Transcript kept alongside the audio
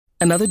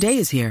Another day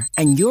is here,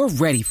 and you're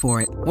ready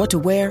for it. What to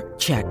wear?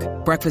 Check.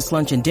 Breakfast,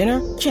 lunch, and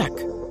dinner? Check.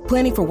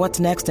 Planning for what's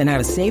next and how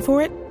to save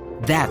for it?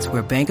 That's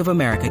where Bank of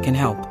America can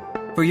help.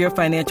 For your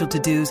financial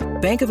to-dos,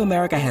 Bank of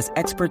America has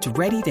experts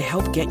ready to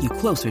help get you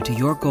closer to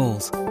your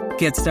goals.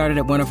 Get started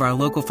at one of our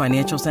local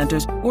financial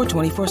centers or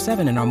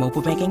 24/7 in our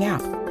mobile banking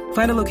app.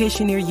 Find a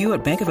location near you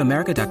at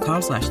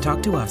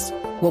bankofamerica.com/talktous.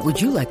 What would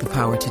you like the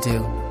power to do?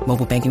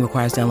 Mobile banking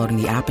requires downloading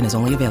the app and is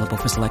only available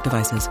for select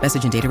devices.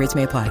 Message and data rates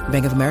may apply.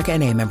 Bank of America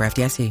N.A., member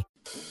FDIC.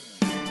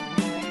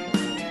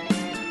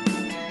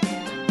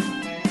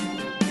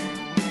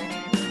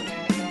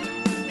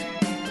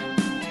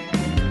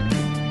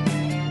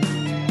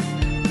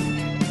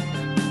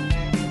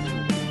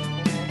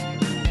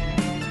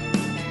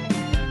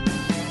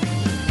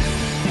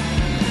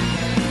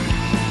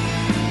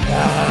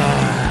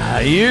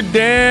 You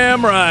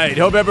damn right.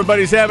 Hope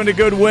everybody's having a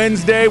good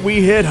Wednesday.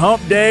 We hit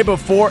hump day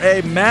before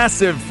a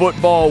massive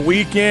football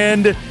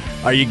weekend.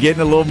 Are you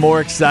getting a little more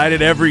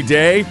excited every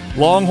day?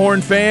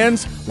 Longhorn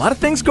fans, a lot of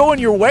things going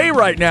your way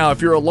right now if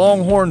you're a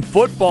Longhorn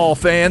football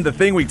fan. The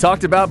thing we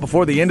talked about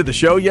before the end of the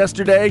show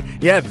yesterday,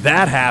 yeah,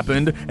 that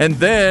happened. And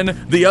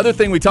then the other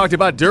thing we talked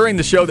about during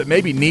the show that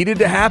maybe needed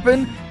to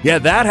happen, yeah,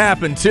 that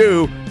happened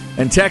too.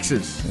 And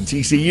Texas and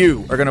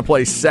TCU are going to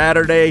play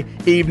Saturday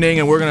evening,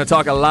 and we're going to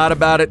talk a lot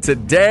about it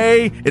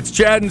today. It's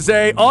Chad and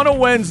Zay on a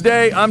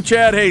Wednesday. I'm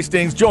Chad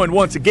Hastings, joined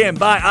once again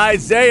by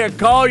Isaiah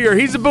Collier.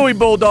 He's a Bowie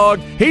Bulldog.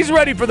 He's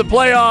ready for the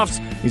playoffs.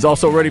 He's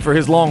also ready for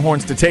his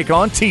Longhorns to take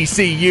on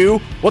TCU.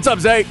 What's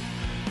up, Zay?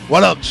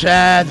 What up,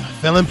 Chad?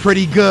 Feeling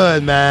pretty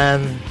good,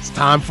 man. It's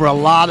time for a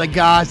lot of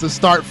guys to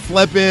start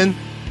flipping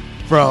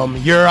from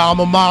your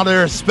alma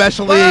mater,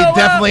 especially. Whoa.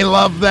 Definitely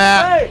love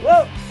that. Hey,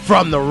 whoa.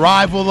 From the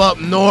rival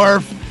up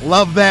north,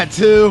 love that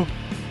too.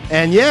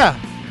 And yeah,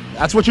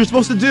 that's what you're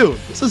supposed to do.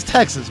 This is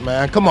Texas,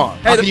 man. Come on.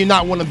 How can you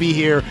not want to be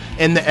here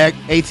in the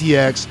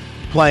ATX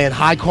playing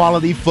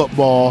high-quality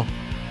football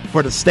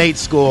for the state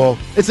school?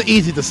 It's an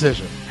easy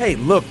decision. Hey,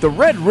 look, the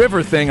Red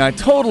River thing, I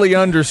totally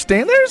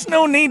understand. There's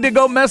no need to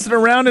go messing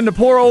around in the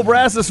poor old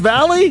Brazos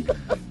Valley.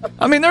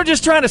 I mean, they're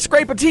just trying to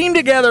scrape a team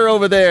together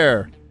over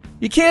there.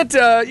 You can't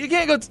go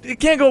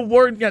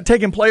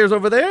taking players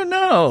over there.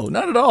 No,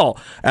 not at all.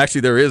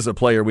 Actually, there is a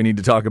player we need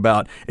to talk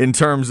about in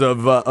terms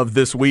of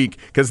this week,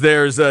 because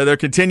there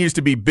continues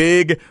to be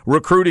big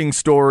recruiting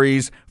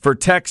stories for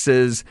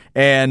Texas,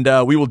 and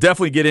we will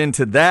definitely get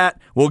into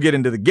that. We'll get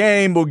into the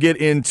game. We'll get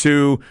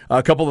into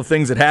a couple of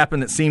things that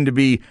happened that seem to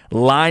be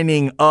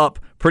lining up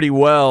pretty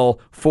well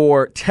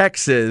for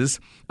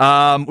Texas.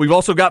 We've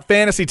also got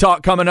fantasy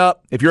talk coming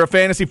up. If you're a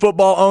fantasy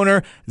football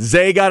owner,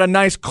 Zay got a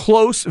nice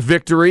close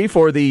victory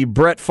for the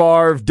Brett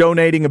Favre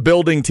donating a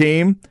building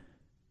team.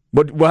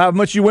 But how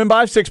much you win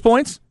by? 6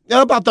 points?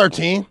 Yeah, about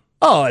 13.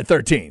 Oh, at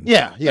 13.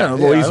 Yeah, a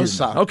little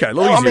easier. Okay, a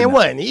little easier. I mean, it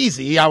wasn't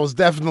easy. I was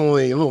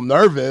definitely a little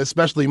nervous,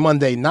 especially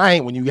Monday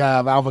night when you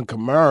have Alvin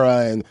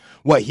Kamara and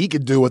what he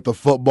could do with the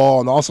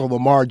football, and also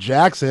Lamar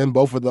Jackson.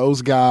 Both of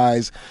those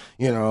guys,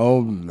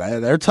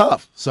 they're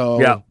tough. So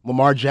yeah.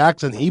 Lamar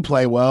Jackson, he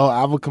played well.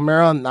 Alvin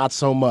Kamara, not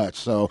so much.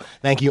 So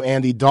thank you,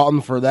 Andy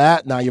Dalton, for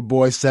that. Now your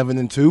boy's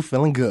 7-2,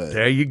 feeling good.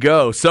 There you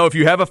go. So if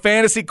you have a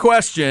fantasy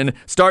question,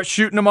 start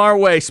shooting them our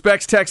way.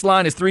 Specs text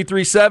line is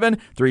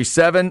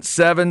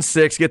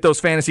 337-3776. Get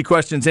those fantasy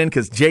questions in,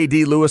 because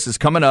J.D. Lewis is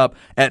coming up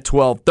at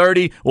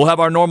 12:30. We'll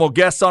have our normal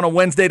guests on a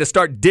Wednesday to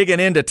start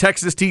digging into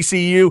Texas,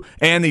 TCU,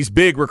 and these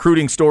big recruiting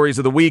stories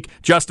of the week.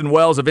 Justin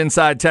Wells of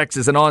Inside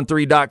Texas and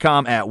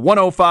On3.com at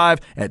 1:05.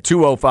 At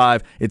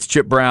 2:05, it's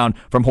Chip Brown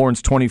from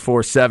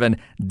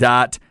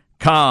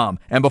Horns247.com.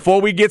 And before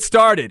we get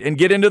started and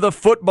get into the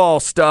football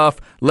stuff,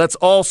 let's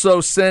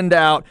also send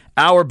out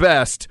our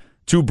best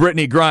to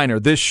Brittany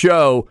Griner. This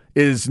show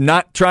is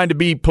not trying to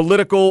be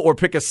political or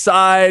pick a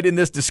side in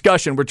this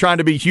discussion. We're trying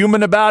to be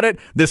human about it.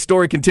 This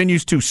story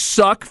continues to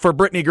suck for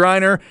Brittany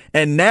Griner,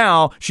 and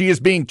now she is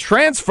being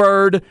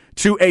transferred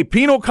to a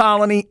penal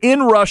colony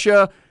in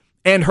Russia,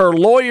 and her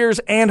lawyers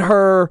and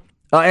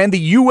the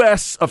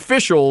U.S.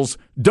 officials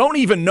don't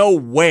even know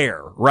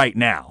where right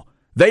now.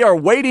 They are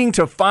waiting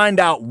to find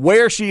out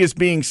where she is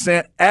being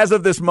sent. As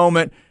of this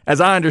moment,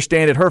 as I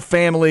understand it, her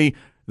family,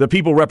 the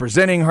people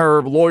representing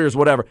her, lawyers,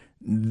 whatever,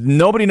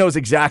 nobody knows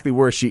exactly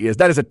where she is.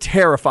 That is a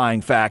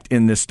terrifying fact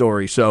in this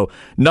story. So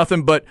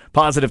nothing but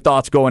positive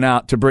thoughts going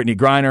out to Brittany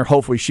Griner.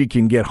 Hopefully she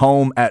can get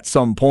home at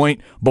some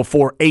point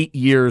before 8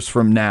 years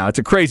from now. It's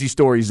a crazy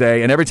story,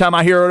 Zay, and every time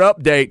I hear an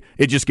update,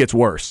 it just gets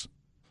worse.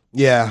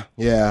 Yeah.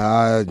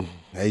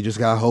 You just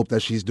got to hope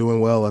that she's doing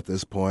well at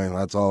this point.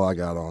 That's all I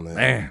got on it.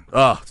 Man,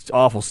 it's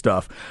awful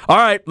stuff. All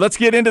right, let's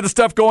get into the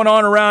stuff going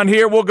on around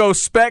here. We'll go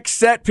spec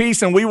set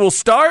piece, and we will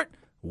start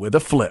with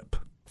a flip.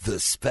 The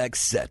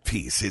Specs Set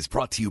Piece is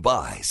brought to you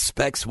by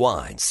Specs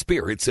Wine,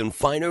 Spirits, and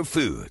Finer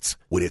Foods.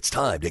 When it's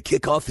time to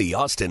kick off the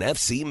Austin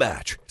FC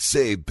match,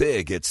 save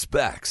big at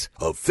Specs,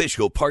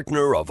 official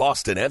partner of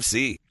Austin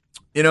FC.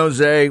 You know,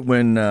 Zay,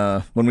 when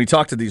we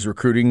talk to these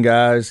recruiting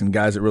guys and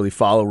guys that really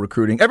follow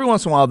recruiting, every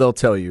once in a while they'll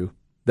tell you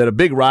that a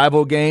big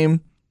rival game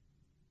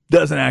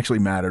doesn't actually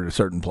matter to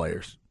certain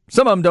players.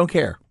 Some of them don't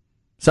care.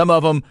 Some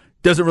of them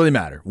doesn't really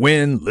matter.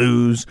 Win,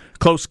 lose,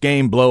 close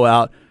game,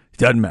 blowout,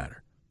 doesn't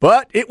matter.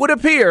 But it would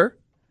appear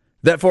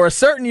that for a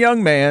certain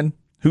young man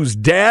whose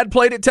dad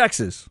played at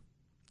Texas,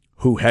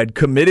 who had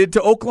committed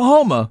to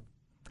Oklahoma,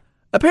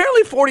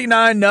 apparently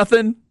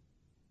 49-0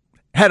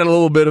 had a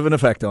little bit of an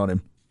effect on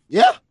him.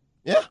 Yeah,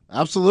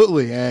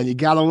 absolutely. And you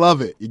got to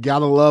love it. You got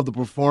to love the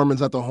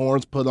performance that the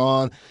Horns put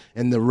on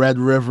in the Red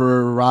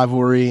River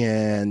rivalry.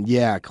 And,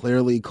 yeah,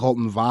 clearly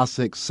Colton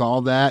Vasek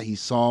saw that. He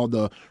saw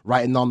the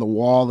writing on the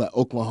wall at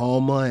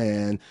Oklahoma,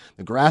 and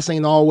the grass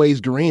ain't always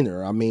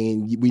greener. I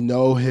mean, we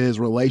know his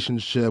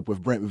relationship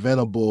with Brent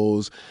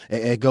Venables.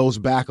 It goes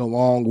back a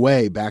long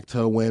way, back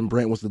to when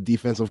Brent was the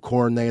defensive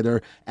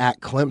coordinator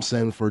at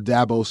Clemson for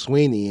Dabo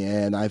Swinney.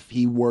 And if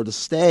he were to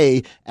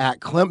stay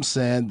at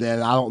Clemson,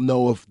 then I don't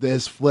know if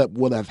this flip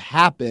would have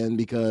happened,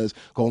 because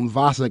Colton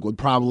Vasek would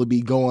probably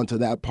be going to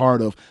that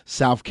part of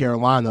South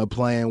Carolina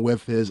playing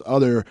with his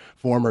other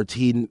former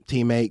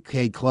teammate,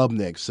 Cade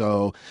Klubnik.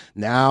 So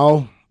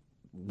now,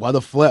 what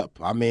a flip.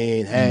 I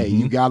mean, hey,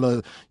 you got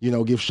to,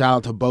 give shout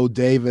out to Bo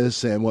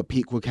Davis and what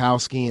Pete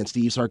Kwiatkowski and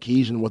Steve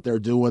Sarkisian, what they're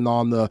doing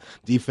on the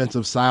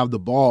defensive side of the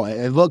ball.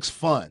 It looks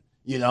fun.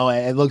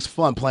 It looks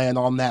fun playing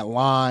on that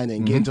line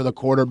and getting to the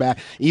quarterback.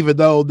 Even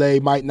though they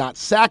might not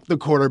sack the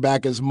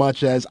quarterback as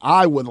much as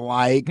I would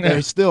like,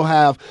 they still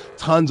have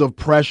tons of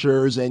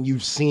pressures, and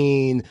you've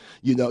seen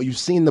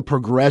the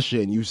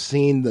progression, you've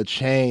seen the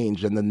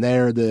change and the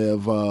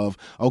narrative of,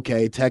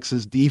 okay,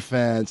 Texas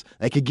defense,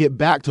 they could get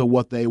back to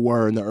what they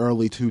were in the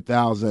early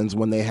 2000s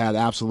when they had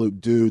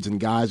absolute dudes and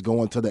guys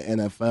going to the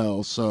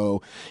NFL.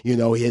 So,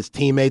 his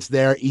teammates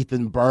there,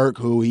 Ethan Burke,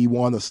 who he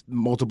won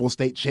multiple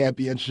state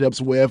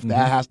championships with,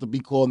 that has to be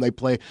cool, and they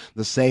play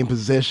the same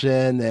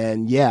position.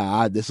 And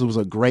this was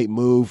a great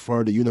move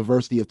for the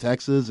University of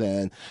Texas.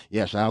 And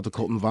shout out to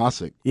Colton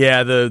Vasek.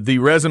 Yeah, the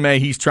resume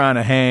he's trying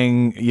to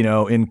hang,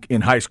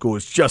 in high school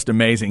is just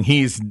amazing.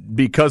 He's,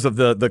 because of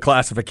the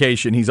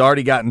classification, he's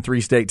already gotten 3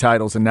 state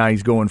titles, and now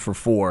he's going for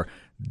 4.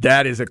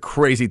 That is a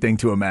crazy thing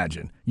to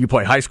imagine. You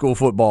play high school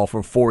football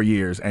for 4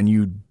 years, and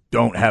you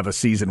don't have a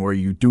season where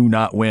you do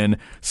not win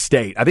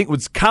state. I think it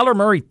was Kyler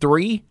Murray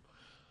 3.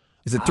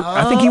 Is it?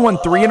 I think he won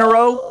 3 in a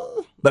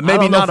row, but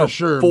maybe not a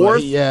sure,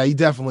 4th. He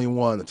definitely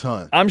won a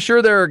ton. I'm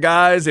sure there are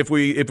guys, if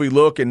we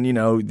look, and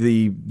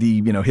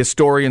the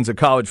historians of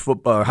college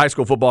football, high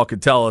school football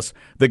could tell us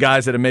the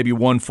guys that have maybe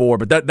won 4.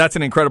 But that's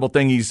an incredible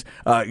thing he's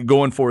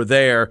going for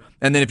there.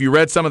 And then if you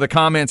read some of the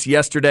comments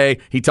yesterday,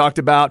 he talked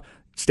about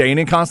staying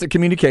in constant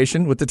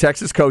communication with the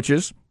Texas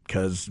coaches,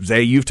 because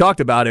Zay, you've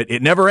talked about it.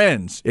 It never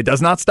ends. It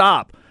does not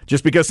stop.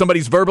 Just because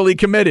somebody's verbally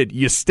committed,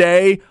 you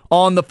stay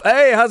on the,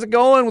 hey, how's it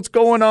going? What's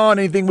going on?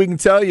 Anything we can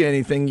tell you?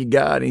 Anything you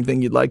got?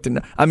 Anything you'd like to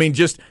know? I mean,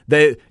 just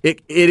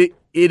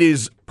it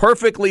is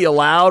perfectly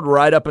allowed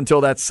right up until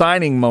that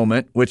signing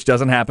moment, which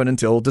doesn't happen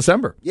until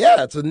December.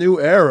 Yeah, it's a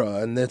new era,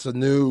 and it's a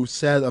new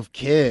set of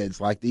kids.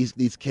 Like,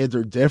 these kids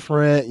are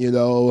different,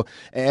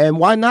 and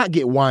why not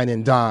get wine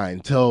and dine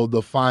till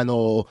the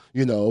final,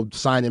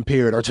 signing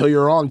period, or till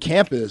you're on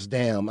campus?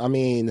 Damn, I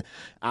mean,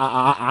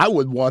 I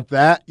would want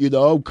that,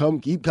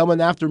 keep coming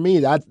after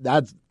me.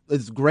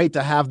 It's great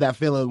to have that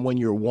feeling when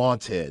you're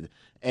wanted.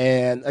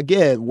 And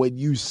again, when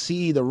you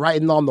see the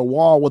writing on the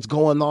wall, what's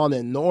going on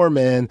in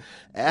Norman,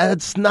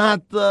 it's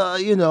not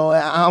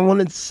I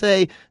wouldn't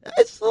say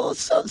it's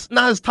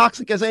not as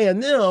toxic as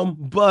A&M,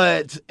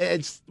 but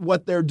it's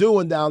what they're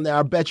doing down there.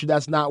 I bet you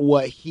that's not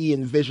what he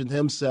envisioned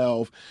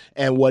himself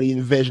and what he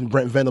envisioned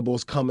Brent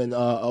Venables coming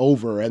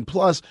over. And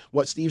plus,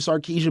 what Steve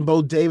Sarkisian,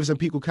 Bo Davis, and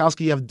Pete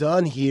Kwiatkowski have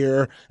done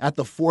here at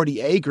the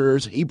 40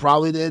 acres, he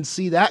probably didn't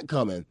see that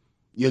coming.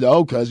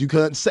 Because you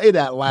couldn't say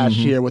that last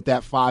year with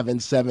that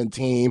 5-7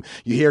 team.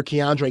 You hear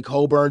Keandre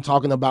Coburn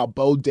talking about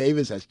Bo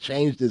Davis has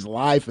changed his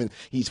life and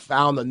he's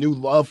found a new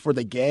love for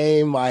the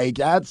game. Like,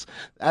 that's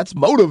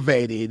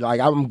motivating.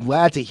 Like, I'm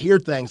glad to hear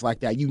things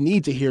like that. You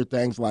need to hear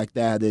things like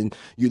that. And,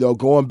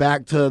 going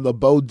back to the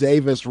Bo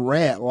Davis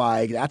rant,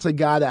 like, that's a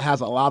guy that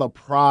has a lot of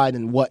pride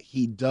in what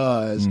he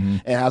does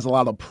and has a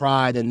lot of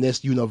pride in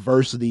this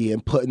university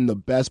and putting the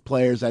best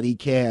players that he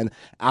can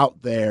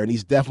out there. And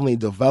he's definitely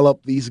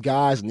developed these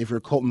guys. And if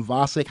you're Colton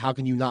Vasek, how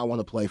can you not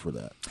want to play for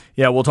that?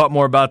 Yeah, we'll talk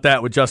more about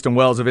that with Justin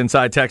Wells of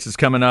Inside Texas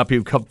coming up.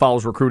 He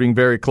follows recruiting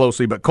very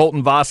closely. But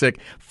Colton Vasek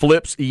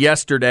flips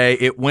yesterday.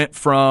 It went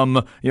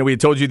from, we had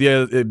told you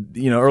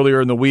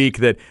earlier in the week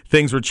that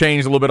things were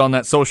changed a little bit on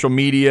that social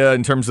media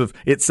in terms of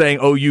it saying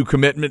OU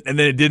commitment, and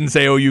then it didn't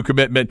say OU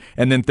commitment,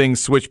 and then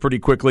things switched pretty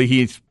quickly.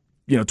 He's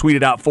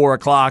tweeted out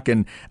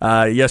 4:00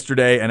 and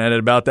yesterday, and at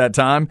about that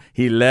time,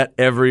 he let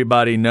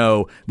everybody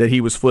know that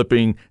he was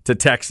flipping to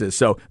Texas.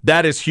 So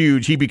that is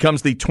huge. He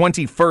becomes the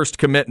 21st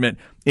commitment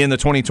in the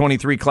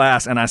 2023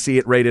 class, and I see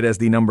it rated as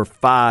the number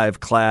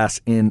 5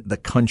 class in the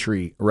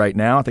country right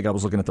now. I think I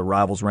was looking at the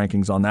Rivals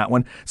rankings on that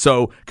one.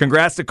 So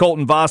congrats to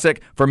Colton Vasek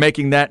for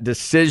making that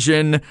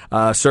decision.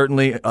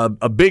 Certainly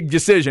a big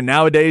decision.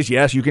 Nowadays,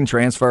 yes, you can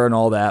transfer and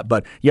all that,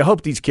 but you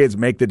hope these kids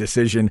make the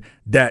decision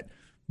that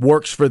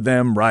works for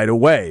them right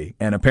away.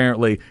 And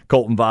apparently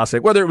Colton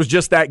Vasek, whether it was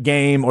just that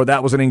game or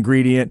that was an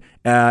ingredient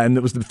and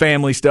it was the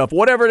family stuff,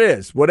 whatever it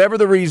is, whatever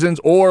the reasons,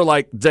 or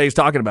like Zay's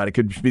talking about, it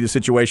could be the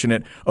situation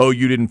at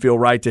OU didn't feel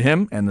right to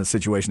him and the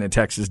situation at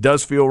Texas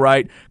does feel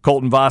right.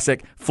 Colton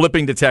Vasek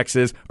flipping to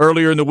Texas.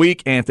 Earlier in the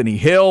week, Anthony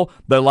Hill,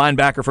 the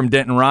linebacker from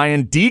Denton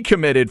Ryan,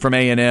 decommitted from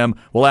A&M.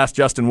 We'll ask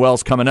Justin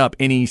Wells coming up.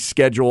 Any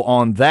schedule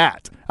on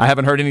that? I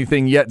haven't heard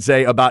anything yet,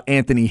 Zay, about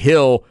Anthony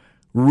Hill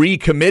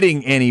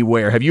recommitting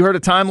anywhere. Have you heard a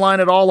timeline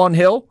at all on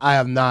Hill? I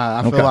have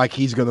not. I feel like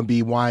he's going to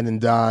be wine and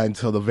dine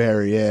until the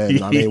very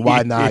end. I mean,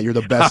 why not? You're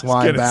the best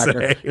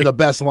linebacker. You're the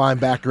best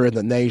linebacker in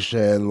the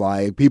nation.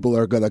 Like, people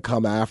are going to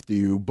come after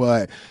you.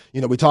 But,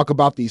 we talk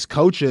about these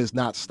coaches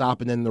not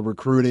stopping in the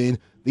recruiting.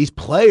 These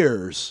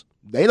players,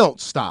 they don't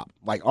stop.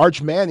 Like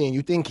Arch Manning,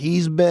 you think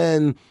he's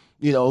been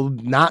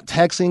not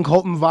texting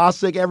Colton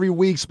Vasek every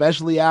week,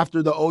 especially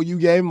after the OU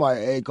game. Like,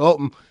 hey,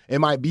 Colton, it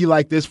might be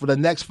like this for the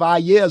next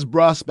 5 years,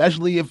 bruh,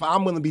 especially if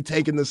I'm going to be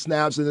taking the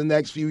snaps in the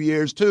next few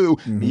years, too.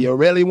 Mm-hmm. You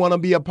really want to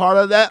be a part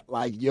of that?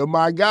 Like, you're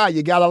my guy.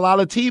 You got a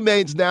lot of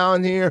teammates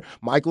down here.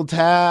 Michael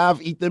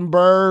Taft, Ethan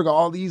Berg,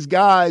 all these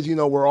guys,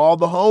 we're all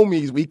the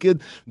homies. We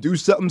could do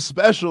something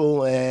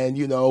special and,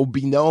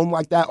 be known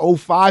like that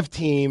 05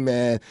 team.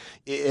 And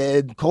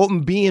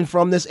Colton being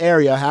from this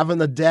area, having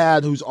a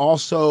dad who's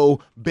also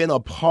been a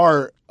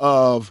part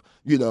of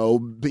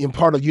being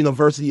part of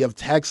University of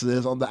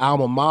Texas on the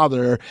alma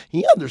mater,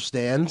 he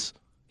understands.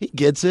 He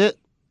gets it.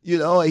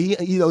 He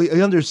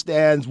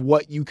understands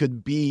what you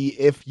could be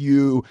if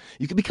you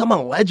could become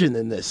a legend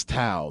in this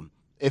town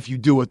if you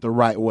do it the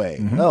right way.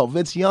 Mm-hmm. Oh,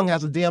 Vince Young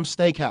has a damn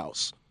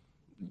steakhouse.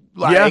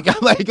 I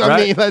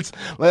mean,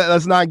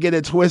 let's not get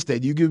it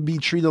twisted. You could be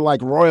treated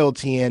like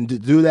royalty, and to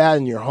do that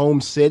in your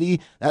home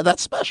city,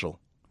 that's special.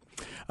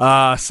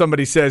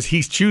 Somebody says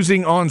he's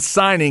choosing on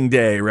signing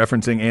day,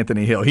 referencing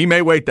Anthony Hill. He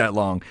may wait that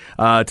long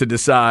to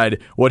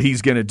decide what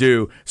he's going to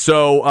do.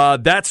 So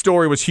that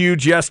story was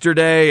huge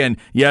yesterday. And,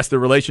 yes, the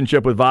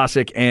relationship with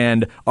Vasek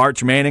and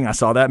Arch Manning, I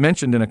saw that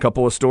mentioned in a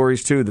couple of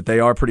stories, too, that they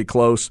are pretty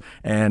close.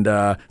 And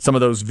some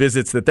of those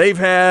visits that they've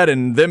had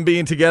and them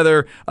being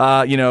together,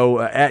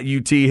 at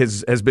UT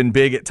has been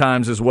big at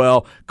times as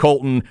well.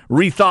 Colton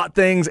rethought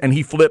things, and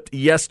he flipped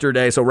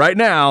yesterday. So right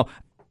now,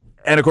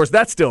 and, of course,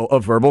 that's still a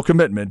verbal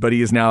commitment, but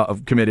he is now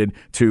committed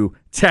to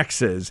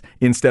Texas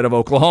instead of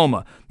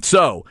Oklahoma.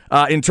 So,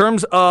 in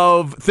terms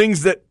of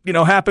things that,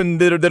 happen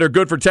that are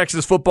good for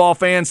Texas football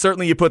fans,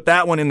 certainly you put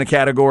that one in the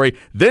category.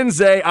 Then,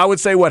 Zay, I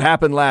would say what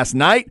happened last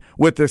night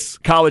with this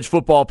college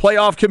football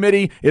playoff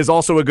committee is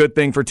also a good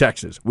thing for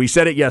Texas. We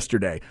said it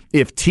yesterday.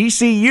 If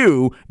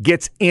TCU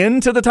gets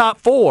into the top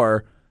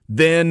 4,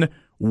 then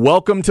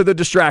welcome to the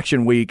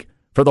distraction week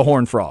for the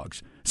Horned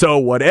Frogs. So,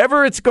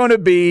 whatever it's going to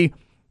be,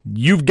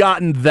 you've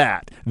gotten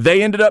that.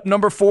 They ended up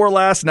number 4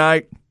 last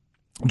night.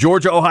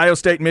 Georgia, Ohio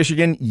State,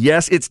 Michigan.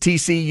 Yes, it's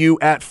TCU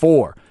at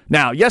 4.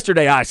 Now,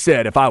 yesterday I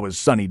said if I was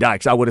Sonny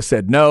Dykes, I would have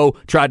said no,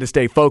 tried to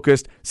stay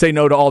focused, say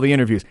no to all the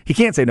interviews. He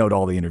can't say no to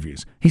all the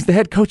interviews. He's the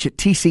head coach at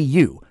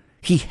TCU.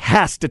 He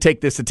has to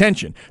take this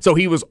attention. So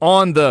he was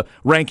on the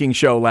ranking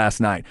show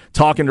last night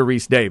talking to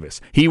Reese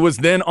Davis. He was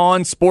then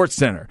on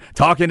SportsCenter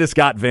talking to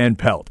Scott Van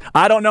Pelt.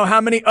 I don't know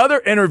how many other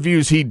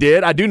interviews he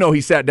did. I do know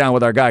he sat down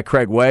with our guy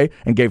Craig Way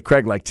and gave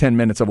Craig like 10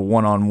 minutes of a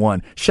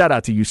one-on-one. Shout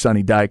out to you,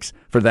 Sonny Dykes,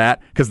 for that,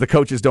 because the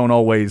coaches don't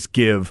always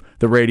give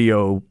the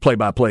radio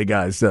play-by-play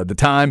guys the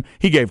time.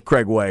 He gave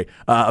Craig Way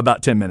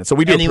about 10 minutes. So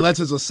we do. And he lets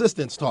his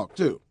assistants talk,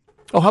 too.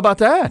 Oh, how about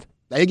that?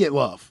 They get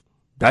love.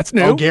 That's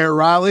new. Oh, Garrett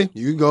Riley,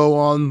 you can go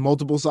on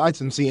multiple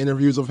sites and see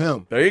interviews of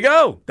him. There you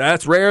go.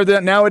 That's rare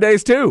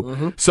nowadays, too.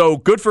 Mm-hmm. So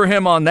good for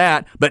him on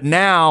that. But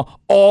now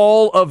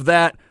all of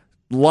that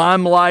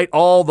limelight,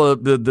 all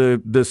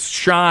the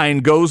shine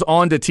goes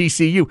on to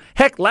TCU.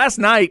 Heck, last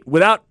night,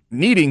 without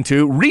needing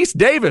to, Reese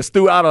Davis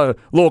threw out a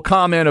little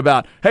comment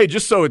about, hey,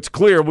 just so it's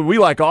clear, we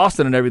like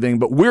Austin and everything,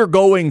 but we're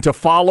going to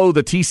follow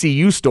the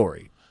TCU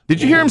story.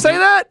 Did you hear him say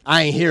that?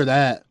 I ain't hear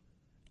that.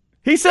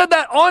 He said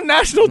that on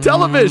national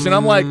television.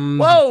 I'm like,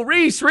 whoa,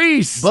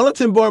 Reese.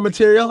 Bulletin board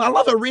material. I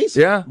love it, Reese.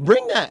 Yeah.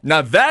 Bring that.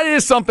 Now, that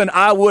is something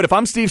I would, if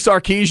I'm Steve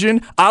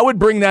Sarkisian, I would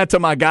bring that to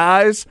my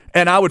guys,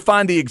 and I would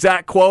find the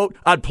exact quote.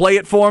 I'd play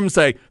it for them and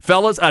say,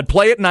 fellas, I'd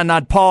play it, and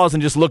I'd pause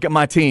and just look at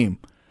my team.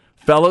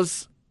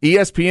 Fellas,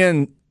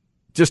 ESPN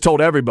just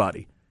told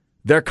everybody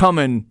they're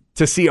coming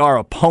to see our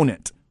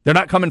opponent. They're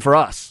not coming for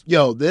us.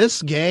 Yo,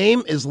 this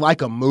game is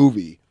like a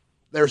movie.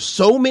 There's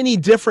so many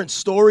different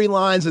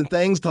storylines and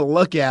things to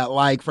look at,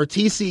 like for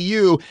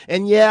TCU.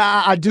 And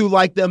yeah, I do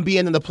like them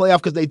being in the playoff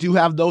because they do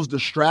have those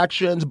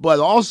distractions. But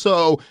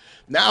also,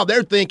 now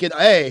they're thinking,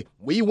 hey,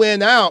 we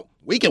win out,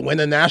 we can win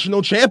a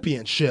national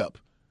championship.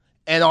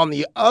 And on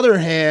the other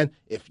hand,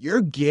 if you're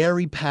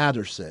Gary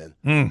Patterson,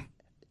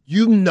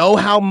 you know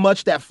how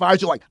much that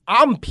fires you. Like,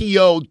 I'm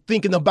PO'd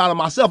thinking about it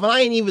myself, and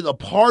I ain't even a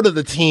part of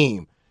the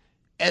team.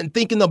 And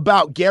thinking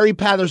about Gary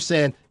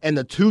Patterson and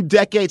the 2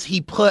 decades he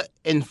put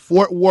in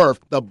Fort Worth,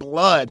 the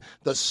blood,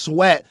 the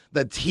sweat,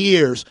 the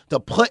tears to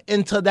put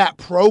into that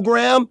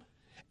program,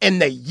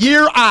 and the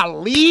year I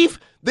leave,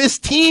 This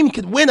team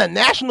could win a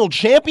national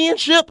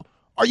championship?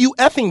 Are you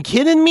effing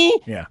kidding me?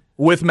 Yeah.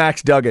 With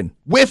Max Duggan.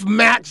 With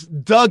Max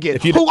Duggan,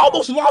 who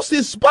almost lost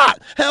his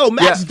spot. Hell,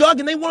 Max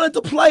Duggan, they wanted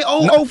to play the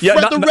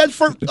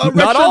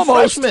redshirt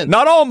freshman.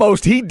 Not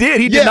almost. He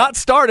did. He did not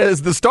start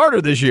as the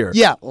starter this year.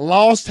 Yeah,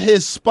 lost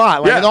his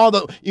spot. And all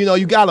the,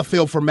 you got to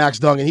feel for Max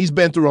Duggan. He's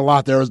been through a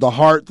lot. There was the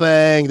heart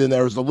thing, then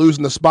there was the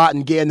losing the spot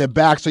and getting it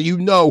back. So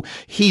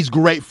he's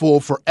grateful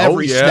for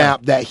every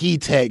snap that he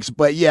takes.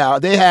 But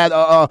they had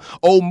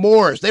old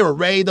Morris. They were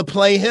ready to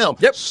play him.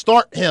 Yep.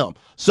 Start him.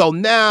 So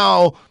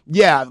now,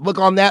 look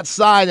on that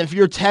side. If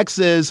you're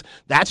Texas,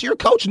 that's your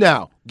coach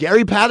now.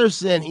 Gary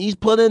Patterson, he's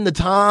put in the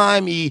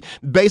time. He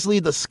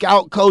basically the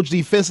scout coach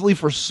defensively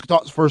for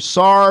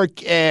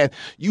Sark, and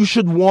you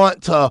should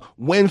want to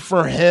win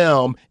for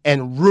him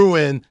and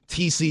ruin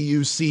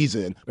TCU's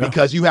season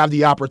because you have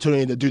the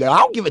opportunity to do that. I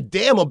don't give a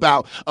damn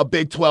about a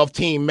Big 12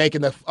 team making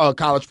the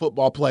college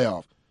football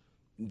playoff.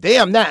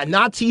 Damn that,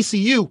 not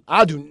TCU.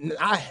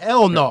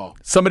 Hell no.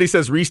 Somebody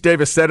says Reese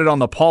Davis said it on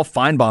the Paul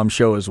Feinbaum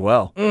show as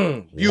well.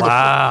 Beautiful.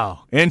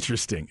 Wow.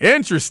 Interesting.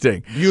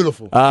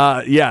 Beautiful.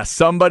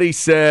 Somebody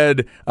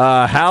said,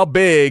 how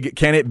big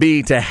can it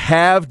be to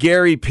have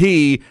Gary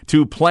P.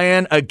 to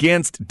plan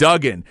against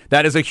Duggan?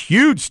 That is a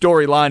huge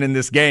storyline in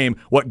this game,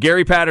 what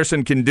Gary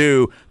Patterson can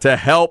do to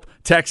help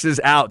Texas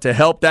out, to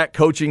help that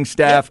coaching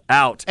staff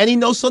out. And he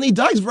knows Sonny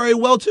Dykes very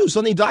well, too.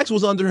 Sonny Dykes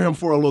was under him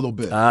for a little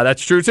bit.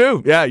 That's true,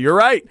 too. Yeah, you're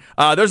right.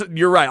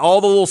 You're right.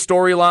 All the little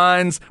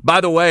storylines. By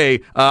the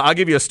way, I'll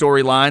give you a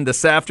storyline.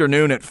 This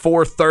afternoon at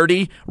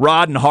 4:30,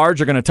 Rod and Harge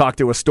are going to talk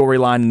to a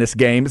storyline in this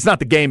game. It's not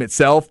the game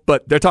itself,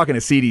 but they're talking to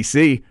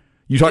CDC.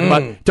 You talk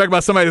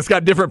about somebody that's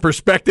got different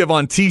perspective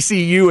on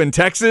TCU and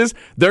Texas.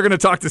 They're going to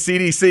talk to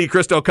CDC,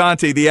 Christo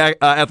Conti, the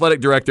athletic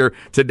director,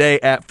 today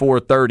at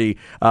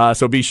 4:30.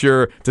 So be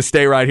sure to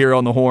stay right here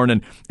on the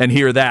horn and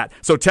hear that.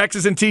 So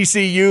Texas and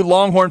TCU,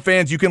 Longhorn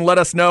fans, you can let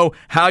us know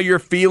how you're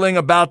feeling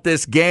about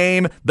this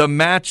game, the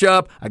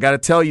matchup. I got to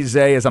tell you,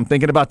 Zay, as I'm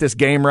thinking about this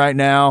game right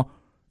now,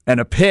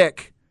 and a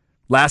pick,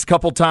 last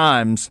couple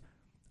times,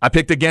 I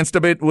picked against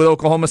them with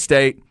Oklahoma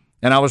State,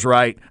 and I was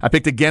right. I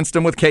picked against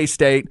them with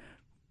K-State.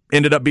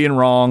 Ended up being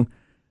wrong.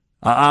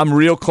 I'm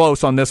real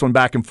close on this one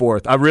back and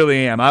forth. I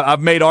really am. I've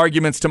made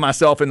arguments to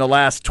myself in the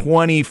last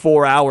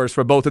 24 hours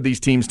for both of these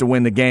teams to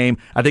win the game.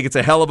 I think it's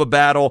a hell of a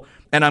battle,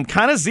 and I'm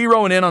kind of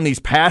zeroing in on these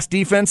pass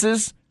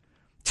defenses.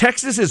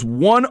 Texas is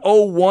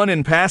 101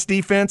 in pass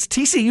defense.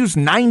 TCU's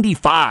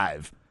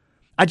 95.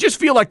 I just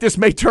feel like this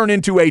may turn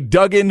into a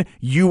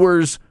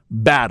Duggan-Ewers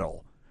battle.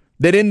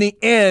 That in the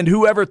end,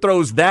 whoever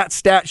throws that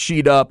stat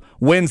sheet up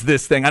wins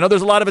this thing. I know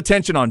there's a lot of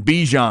attention on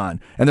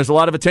Bijan, and there's a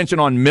lot of attention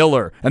on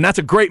Miller, and that's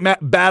a great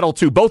battle,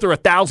 too. Both are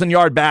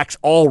 1,000-yard backs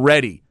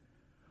already.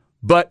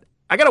 But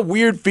I got a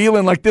weird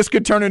feeling like this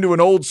could turn into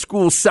an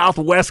old-school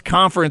Southwest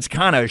Conference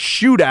kind of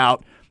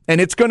shootout,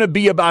 and it's going to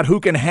be about who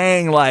can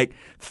hang like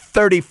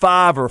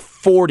 35 or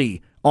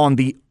 40 on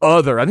the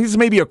other. I think this is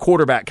maybe a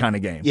quarterback kind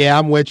of game. Yeah,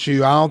 I'm with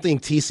you. I don't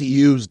think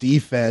TCU's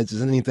defense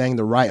is anything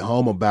to write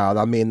home about.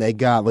 I mean, they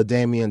got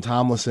LaDainian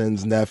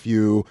Tomlinson's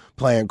nephew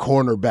playing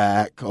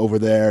cornerback over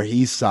there.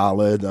 He's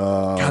solid.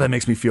 God, that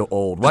makes me feel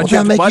old. Why'd you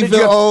have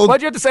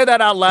to say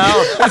that out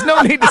loud? There's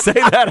no need to say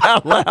that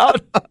out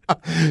loud.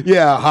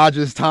 Yeah,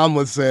 Hodges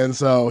Tomlinson.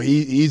 So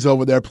he's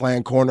over there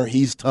playing corner.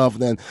 He's tough.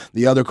 Then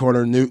the other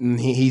corner, Newton,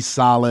 he's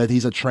solid.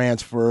 He's a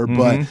transfer.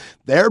 But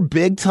their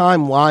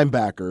big-time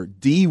linebacker,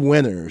 D.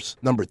 Winters,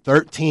 number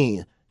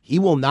 13, he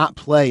will not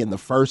play in the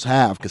first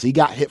half because he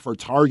got hit for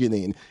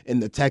targeting in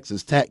the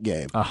Texas Tech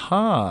game.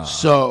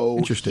 So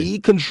he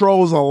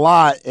controls a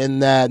lot in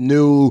that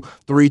new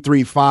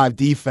 3-3-5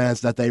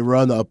 defense that they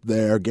run up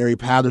there. Gary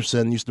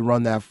Patterson used to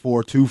run that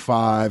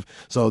 4-2-5.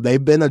 So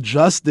they've been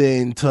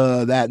adjusting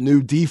to that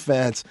new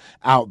defense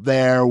out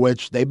there,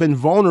 which they've been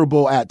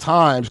vulnerable at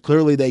times.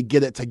 Clearly they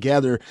get it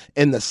together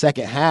in the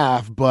second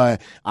half,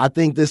 but I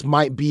think this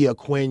might be a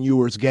Quinn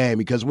Ewers game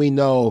because we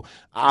know,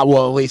 at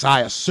least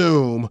I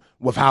assume,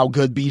 with how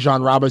good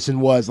Bijan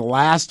Robinson was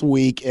last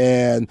week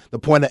and the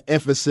point of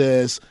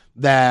emphasis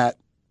that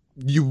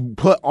you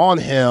put on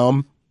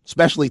him,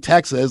 especially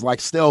Texas,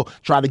 like still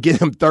try to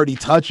get him 30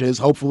 touches.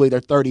 Hopefully they're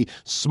 30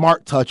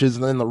 smart touches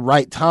and in the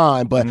right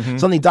time. But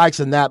Sonny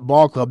Dykes in that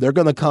ball club, they're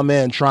going to come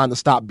in trying to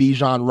stop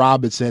Bijan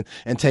Robinson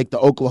and take the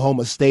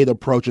Oklahoma State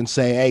approach and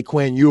say, hey,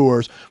 Quinn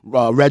Ewers,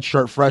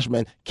 redshirt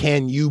freshman,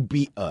 can you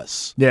beat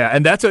us? Yeah,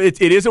 and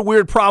it is a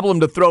weird problem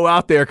to throw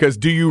out there because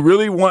do you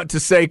really want to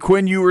say,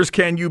 Quinn Ewers,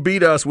 can you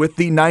beat us with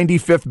the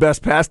 95th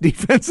best pass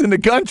defense in the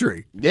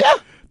country? Yeah.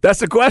 That's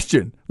the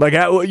question. Like,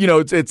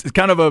 it's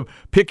kind of a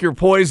pick your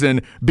poison.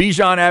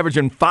 Bijan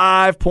averaging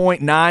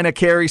 5.9 a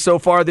carry so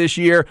far this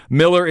year.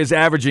 Miller is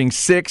averaging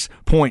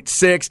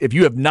 6.6. If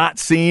you have not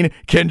seen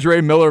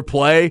Kendre Miller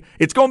play,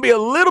 it's going to be a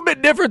little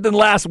bit different than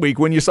last week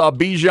when you saw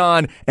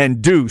Bijan and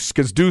Deuce,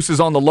 because Deuce is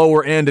on the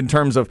lower end in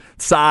terms of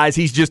size.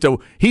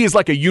 He is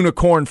like a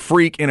unicorn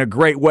freak in a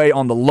great way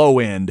on the low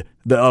end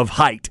of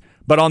height.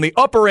 But on the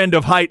upper end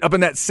of height, up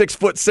in that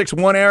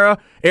 6'6"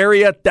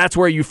 area, that's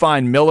where you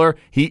find Miller.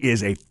 He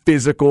is a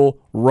physical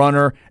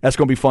runner. That's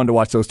going to be fun to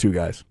watch those two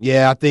guys.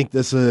 Yeah, I think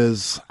this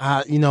is,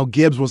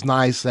 Gibbs was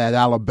nice at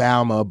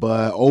Alabama,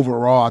 but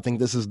overall, I think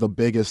this is the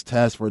biggest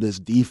test for this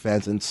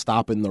defense in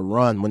stopping the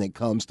run when it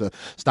comes to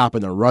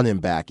stopping a running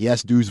back.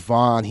 Yes, Deuce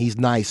Vaughn, he's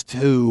nice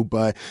too,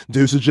 but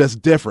Deuce is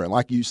just different.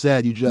 Like you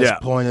said, you just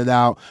pointed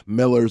out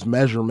Miller's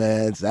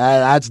measurements.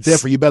 That's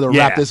different. You better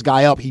wrap this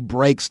guy up. He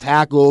breaks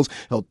tackles.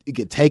 He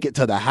can take it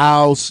to the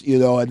house,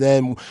 and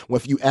then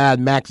if you add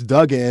Max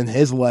Duggan,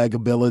 his leg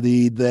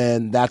ability,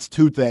 then that's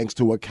two things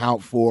to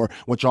account for,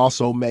 which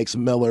also makes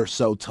Miller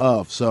so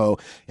tough. So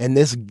in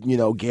this,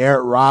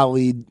 Garrett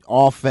Riley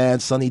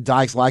offense, Sonny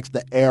Dykes likes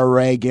the air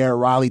raid. Garrett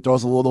Riley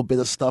throws a little bit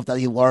of stuff that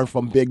he learned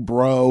from Big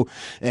Bro,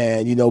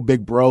 and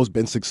Big Bro's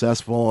been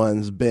successful and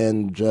has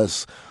been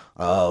just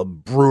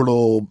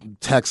brutal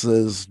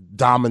Texas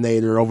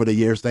dominator over the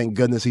years. Thank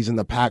goodness he's in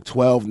the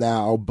Pac-12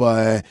 now,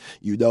 but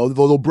the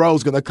little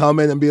bro's gonna come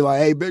in and be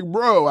like, hey, Big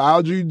Bro,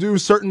 how'd you do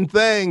certain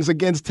things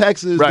against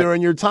Texas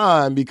during your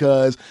time?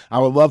 Because I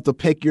would love to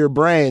pick your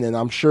brain, and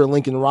I'm sure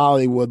Lincoln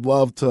Riley would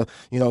love to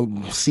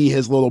see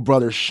his little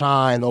brother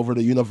shine over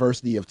the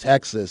University of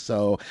Texas.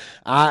 So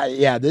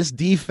this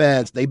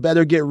defense, they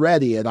better get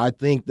ready, and I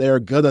think they're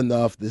good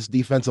enough. This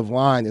defensive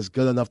line is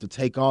good enough to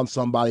take on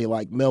somebody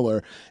like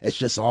Miller. It's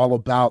just all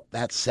about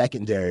that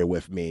secondary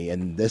with me,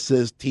 and this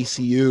is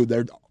TCU.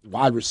 Their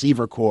wide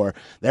receiver core,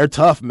 they're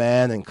tough,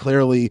 man, and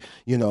clearly,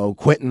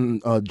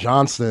 Quentin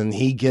Johnston,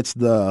 he gets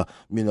the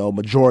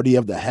majority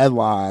of the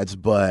headlines,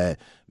 but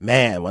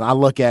man, when I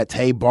look at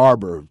Tay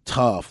Barber,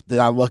 tough.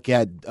 Then I look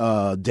at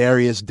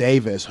Darius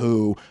Davis,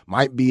 who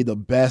might be the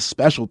best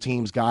special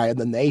teams guy in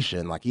the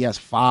nation. Like, he has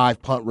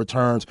 5 punt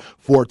returns,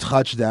 4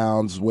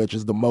 touchdowns, which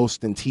is the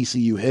most in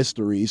TCU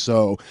history.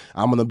 So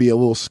I'm going to be a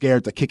little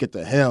scared to kick it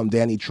to him.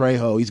 Danny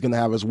Trejo, he's going to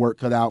have his work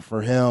cut out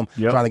for him,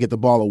 trying to get the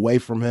ball away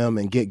from him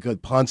and get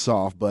good punts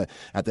off. But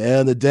at the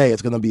end of the day,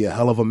 it's going to be a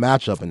hell of a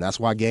matchup, and that's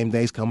why game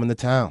day's coming to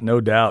town. No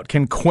doubt.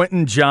 If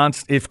Quentin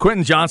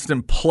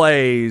Johnston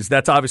plays,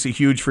 that's obviously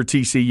huge for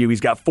TCU.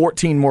 He's got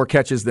 14 more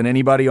catches than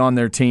anybody on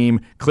their team.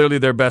 Clearly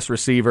their best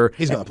receiver.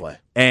 He's going to play.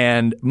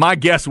 And my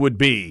guess would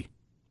be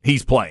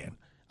he's playing.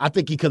 I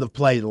think he could have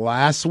played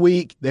last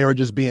week. They were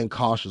just being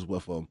cautious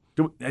with him.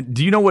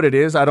 Do you know what it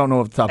is? I don't know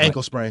off the top of my head.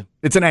 Ankle sprain.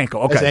 It's an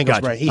ankle. Okay, it's ankle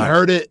sprain. He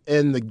heard it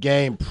in the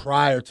game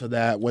prior to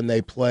that when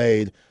they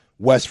played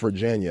West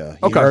Virginia.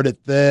 He heard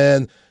it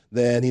then.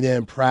 Then he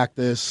didn't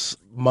practice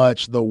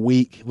much the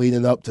week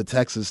leading up to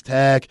Texas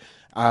Tech.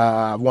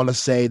 I want to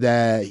say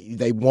that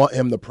they want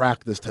him to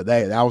practice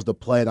today. That was the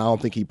plan. I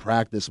don't think he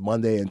practiced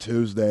Monday and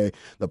Tuesday.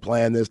 The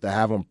plan is to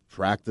have him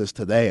practice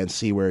today and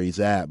see where he's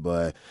at.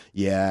 But,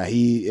 yeah,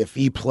 if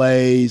he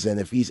plays and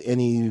if he's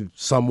any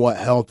somewhat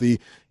healthy,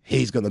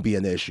 he's going to be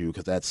an issue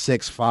because that's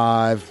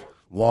 6'5",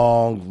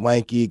 long,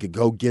 lanky, could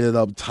go get it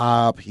up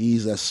top.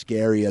 He's as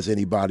scary as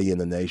anybody in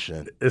the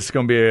nation. It's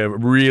going to be a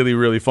really,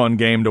 really fun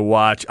game to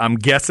watch. I'm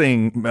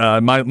guessing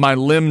my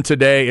limb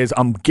today is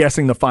I'm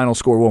guessing the final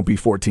score won't be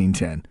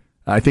 14-10.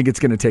 I think it's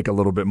going to take a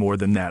little bit more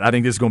than that. I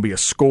think this is going to be a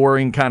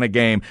scoring kind of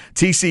game.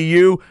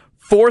 TCU,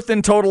 4th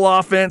in total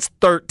offense,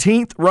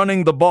 13th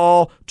running the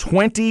ball,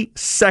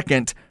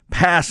 22nd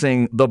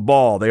passing the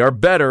ball. They are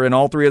better in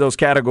all 3 of those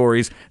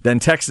categories than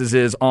Texas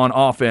is on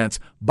offense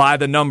by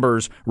the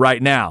numbers right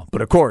now.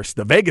 But, of course,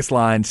 the Vegas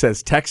line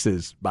says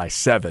Texas by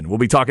 7. We'll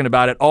be talking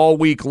about it all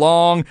week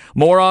long.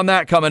 More on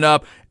that coming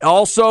up.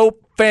 Also,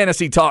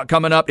 fantasy talk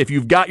coming up. If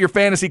you've got your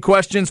fantasy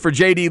questions for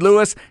J.D.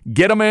 Lewis,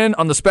 get them in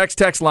on the Specs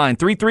text line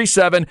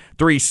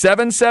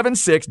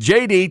 337-3776.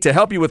 J.D. to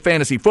help you with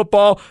fantasy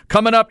football.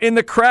 Coming up in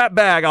the crap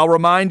bag, I'll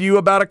remind you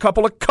about a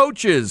couple of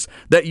coaches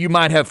that you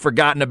might have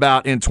forgotten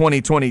about in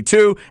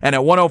 2022. And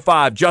at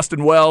 105,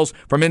 Justin Wells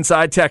from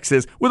Inside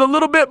Texas with a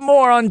little bit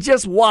more on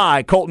just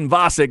why Colton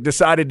Vasek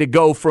decided to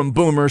go from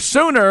Boomer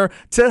Sooner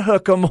to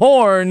Hook 'em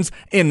Horns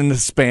in the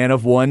span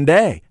of one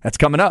day. That's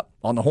coming up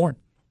on The Horn.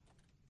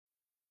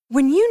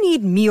 When you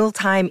need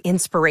mealtime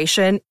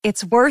inspiration,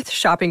 it's worth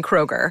shopping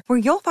Kroger, where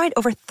you'll find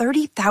over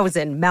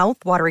 30,000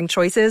 mouth-watering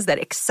choices that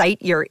excite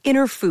your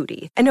inner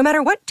foodie. And no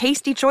matter what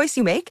tasty choice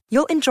you make,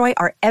 you'll enjoy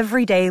our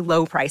everyday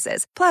low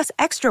prices, plus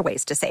extra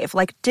ways to save,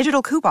 like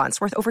digital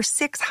coupons worth over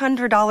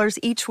 $600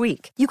 each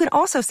week. You can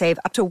also save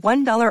up to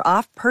 $1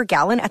 off per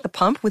gallon at the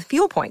pump with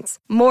fuel points.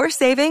 More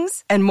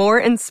savings and more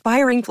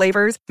inspiring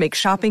flavors make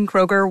shopping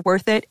Kroger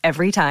worth it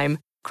every time.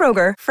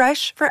 Kroger,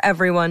 fresh for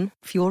everyone.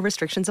 Fuel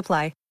restrictions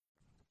apply.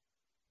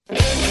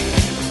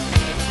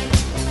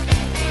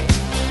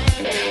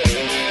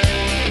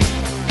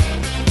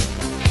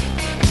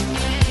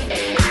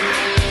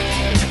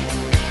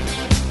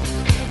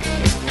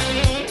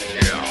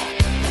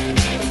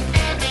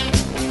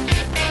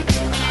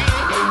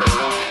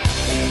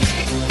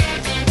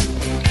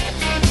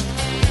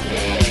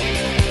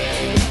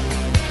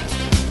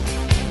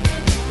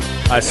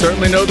 I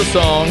certainly know the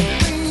song.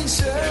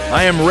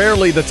 I am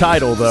rarely the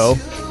title, though.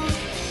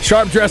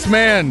 Sharp Dressed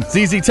Man,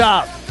 ZZ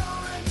Top.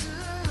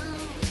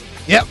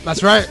 Yep,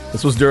 that's right.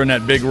 This was during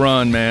that big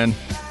run, man.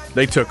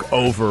 They took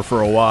over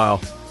for a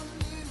while.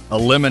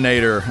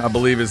 Eliminator, I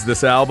believe, is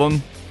this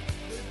album.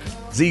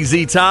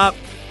 ZZ Top,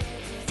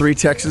 3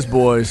 Texas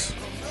boys.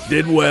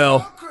 Did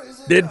well.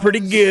 Did pretty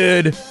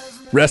good.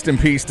 Rest in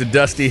peace to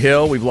Dusty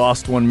Hill. We've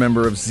lost one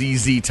member of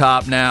ZZ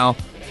Top now.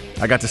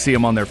 I got to see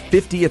them on their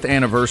 50th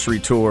anniversary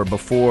tour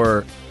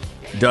before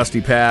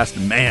Dusty passed.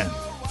 Man,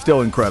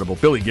 still incredible.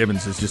 Billy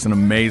Gibbons is just an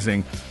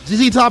amazing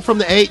ZZ Top from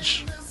the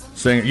H.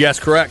 singer. Yes,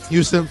 correct.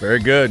 Houston. Very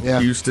good.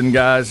 Yeah. Houston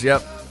guys,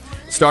 yep.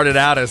 Started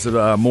out as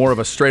more of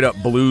a straight-up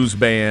blues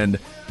band.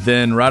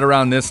 Then right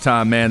around this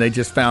time, man, they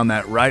just found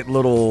that right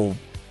little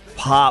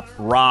pop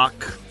rock,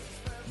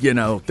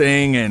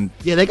 thing. And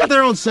Yeah, they got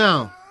their own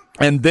sound.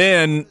 And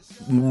then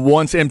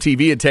once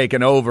MTV had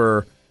taken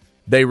over,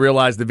 they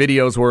realized the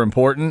videos were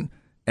important.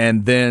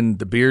 And then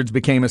the beards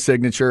became a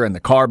signature, and the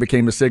car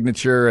became a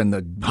signature, and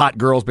the hot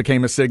girls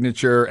became a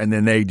signature, and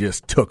then they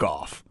just took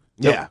off.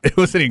 Yeah. It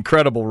was an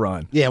incredible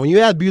run. Yeah, when you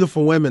add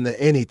beautiful women to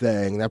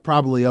anything, that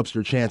probably ups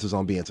your chances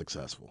on being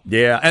successful.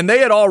 Yeah, and they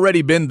had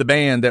already been the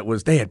band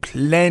they had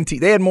plenty.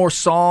 They had more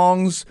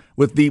songs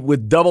with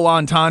double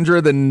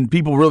entendre than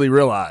people really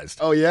realized.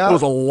 Oh, yeah? There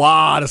was a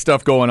lot of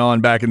stuff going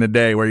on back in the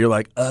day where you're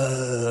like,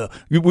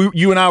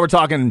 You and I were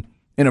talking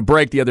in a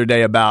break the other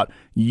day about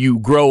you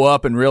grow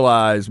up and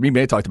realize, we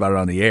may have talked about it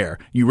on the air,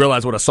 you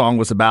realize what a song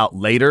was about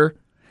later.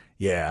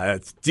 Yeah,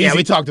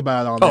 we talked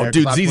about it on there.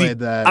 Dude, I ZZ, played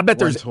that I bet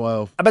there's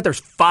 112. I bet there's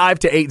 5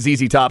 to 8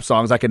 ZZ Top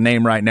songs I can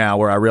name right now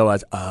where I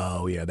realize,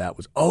 and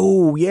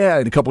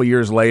a couple of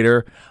years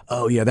later,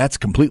 that's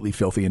completely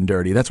filthy and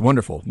dirty. That's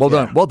wonderful. Well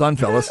done,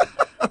 fellas.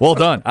 Well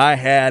done. I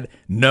had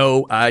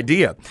no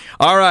idea.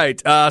 All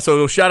right,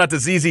 so shout out to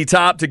ZZ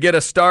Top to get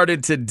us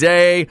started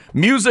today.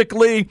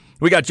 Musically,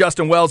 we got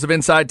Justin Wells of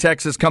Inside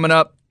Texas coming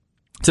up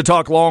to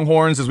talk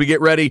Longhorns as we get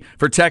ready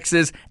for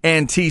Texas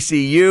and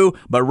TCU.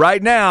 But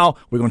right now,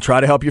 we're going to try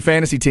to help your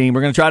fantasy team.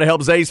 We're going to try to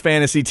help Zay's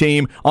fantasy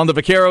team on the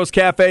Vaqueros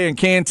Cafe and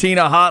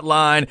Cantina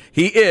hotline.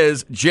 He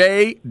is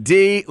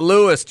J.D.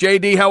 Lewis.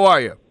 J.D., how are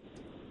you?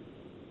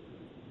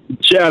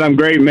 Chad, I'm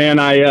great, man.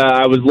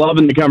 I was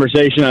loving the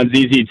conversation on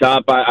ZZ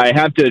Top. I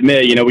have to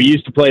admit, we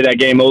used to play that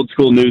game old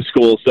school, new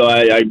school, so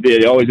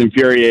it always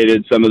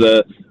infuriated some of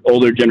the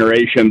older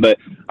generation. But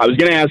I was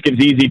going to ask if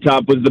ZZ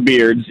Top was the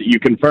Beards. You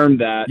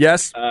confirmed that.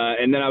 Yes.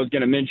 And then I was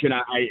going to mention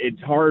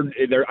it's hard.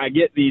 I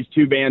get these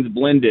two bands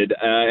blended,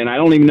 and I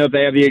don't even know if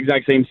they have the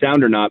exact same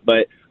sound or not,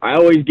 but I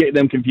always get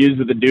them confused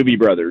with the Doobie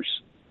Brothers.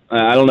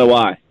 I don't know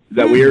why. Is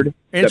that weird?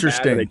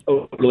 Interesting. Is that bad?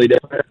 Are they totally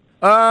different?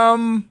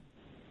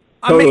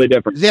 Totally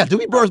different. Yeah,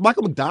 Doobie Brothers,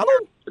 Michael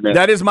McDonald?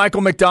 That is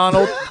Michael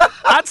McDonald.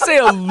 I'd say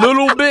a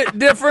little bit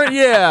different.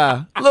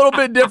 Yeah, a little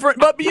bit different.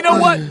 But you know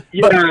what?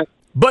 Yeah.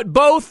 But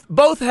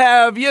both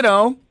have,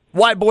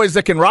 white boys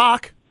that can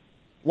rock.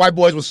 White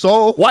Boys with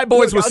Soul. White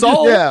boys with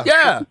soul.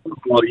 Yeah.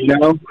 Well,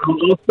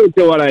 I'll stick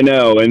to what I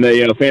know, and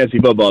fantasy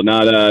football,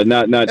 not in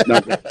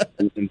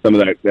some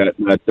of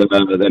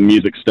that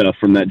music stuff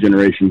from that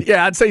generation.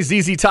 Yeah, I'd say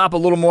ZZ Top a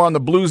little more on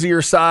the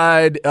bluesier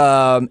side,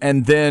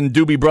 and then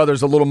Doobie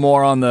Brothers a little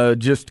more on the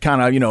just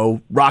kind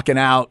of rocking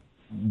out,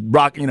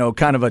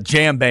 kind of a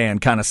jam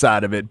band kind of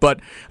side of it. But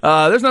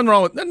there's nothing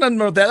wrong with that.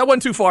 That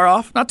wasn't too far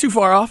off. Not too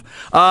far off.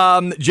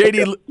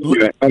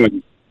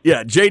 JD.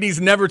 Yeah,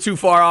 JD's never too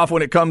far off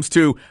when it comes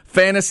to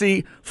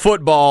fantasy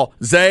football.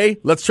 Zay,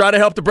 let's try to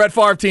help the Brett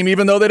Favre team,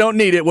 even though they don't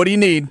need it. What do you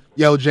need?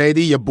 Yo,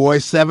 JD, your boy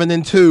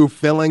 7-2,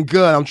 feeling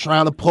good. I'm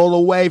trying to pull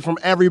away from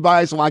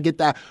everybody so I get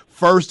that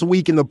first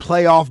week in the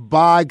playoff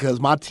bye because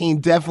my team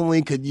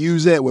definitely could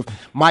use it with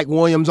Mike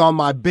Williams on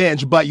my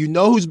bench. But you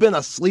know who's been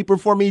a sleeper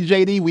for me,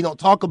 JD? We don't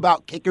talk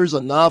about kickers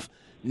enough.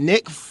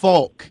 Nick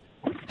Folk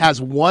has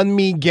won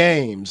me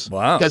games.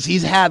 Wow. Because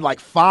he's had like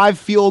 5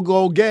 field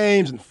goal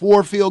games and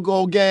 4 field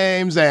goal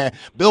games. And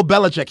Bill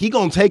Belichick, he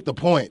going to take the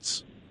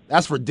points.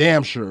 That's for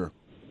damn sure.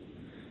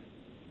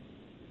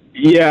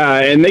 Yeah,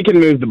 and they can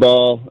move the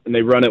ball, and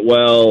they run it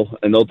well,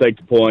 and they'll take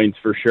the points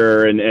for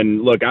sure.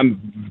 And look,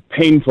 I'm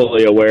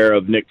painfully aware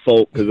of Nick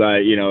Folk because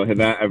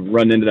I've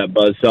run into that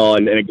buzzsaw.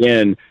 And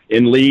again,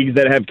 in leagues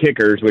that have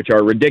kickers, which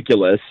are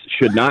ridiculous,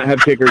 should not have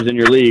kickers in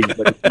your league,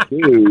 but if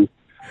you do,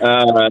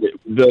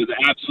 the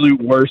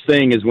absolute worst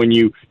thing is when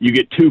you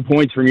get 2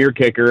 points from your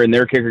kicker and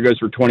their kicker goes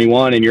for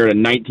 21 and you're at a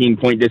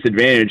 19-point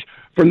disadvantage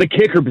from the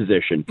kicker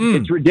position.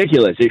 It's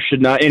ridiculous. It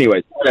should not.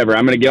 Anyways, whatever.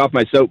 I'm going to get off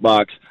my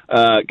soapbox.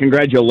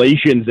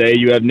 Congratulations,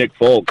 you have Nick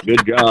Folk.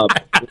 Good job.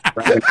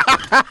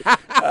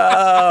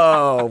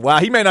 Oh, wow.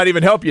 He may not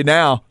even help you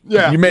now.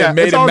 Yeah, you may have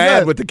made him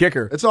mad good with the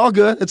kicker. It's all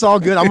good. It's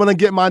all good. I'm going to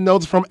get my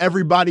notes from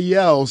everybody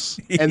else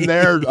and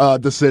their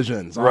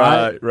decisions. All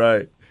right.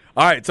 Right.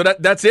 All right, so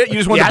that's it? You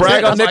just want to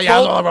brag on Nick Folk?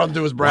 All I want to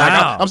do is brag.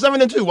 Wow. I'm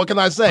 7-2. What can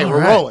I say? We're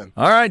right. rolling.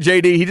 All right,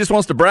 JD. He just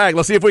wants to brag.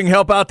 Let's see if we can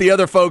help out the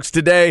other folks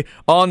today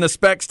on the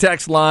Specs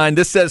text line.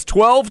 This says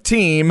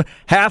 12-team,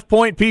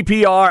 half-point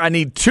PPR. I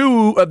need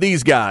 2 of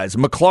these guys,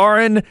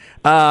 McLaurin,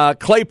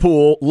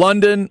 Claypool,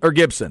 London, or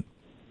Gibson.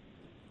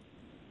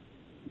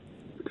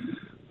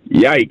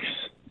 Yikes.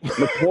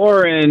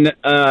 McLaurin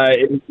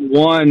is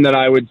one that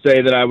I would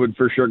say that I would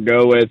for sure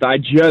go with.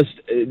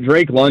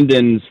 Drake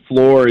London's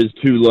floor is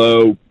too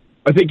low.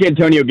 I think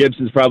Antonio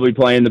Gibson's probably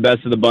playing the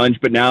best of the bunch,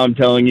 but now I'm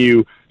telling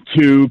you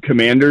two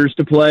Commanders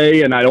to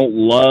play, and I don't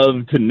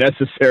love to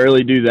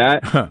necessarily do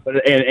that.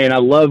 And I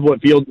love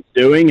what Fields is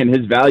doing, and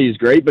his value is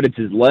great, but it's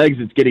his legs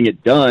that's getting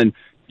it done.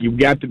 You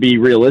have to be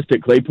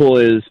realistic. Claypool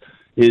is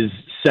his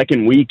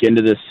second week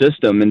into this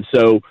system, and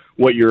so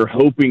what you're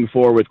hoping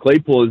for with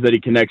Claypool is that he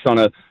connects on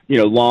a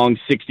long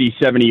 60,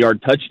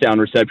 70-yard touchdown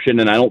reception,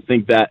 and I don't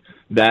think that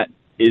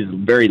is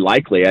very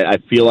likely. I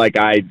feel like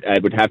I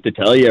would have to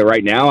tell you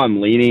right now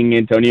I'm leaning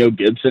Antonio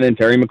Gibson and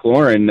Terry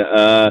McLaurin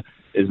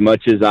as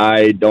much as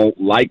I don't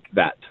like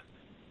that.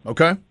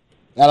 Okay.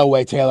 That'll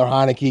way Taylor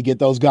Heineke, get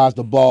those guys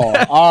the ball.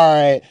 All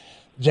right,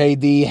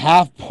 JD,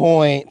 half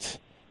point,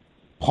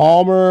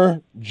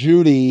 Palmer,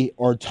 Judy,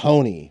 or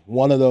Tony,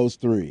 one of those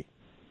three.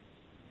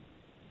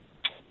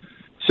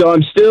 So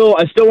I still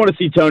want to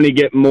see Tony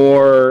get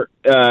more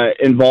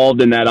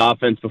involved in that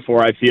offense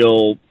before I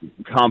feel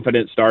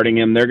confident starting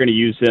him. They're going to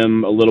use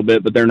him a little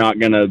bit, but they're not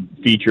going to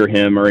feature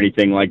him or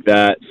anything like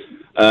that.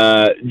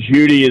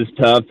 Judy is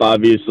tough,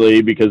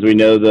 obviously, because we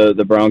know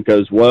the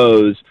Broncos'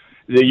 woes.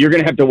 You're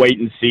going to have to wait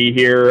and see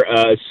here.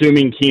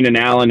 Assuming Keenan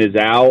Allen is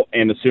out,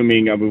 and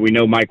assuming we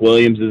know Mike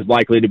Williams is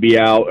likely to be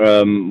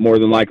out, more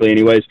than likely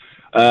anyways.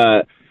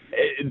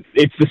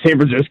 It's the San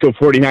Francisco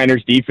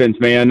 49ers defense,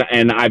 man,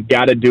 and I'd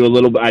have to do a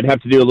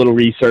little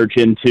research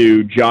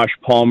into Josh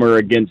Palmer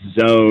against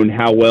zone,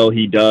 how well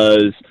he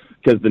does,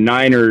 because the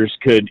Niners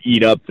could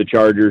eat up the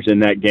Chargers in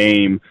that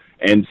game.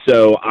 And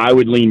so I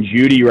would lean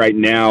Judy right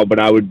now, but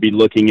I would be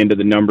looking into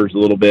the numbers a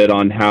little bit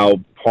on how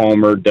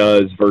Palmer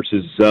does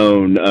versus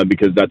zone,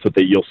 because that's what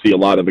you'll see a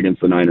lot of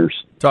against the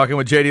Niners. Talking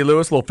with JD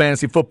Lewis, a little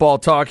fantasy football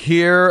talk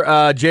here.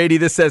 JD,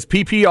 this says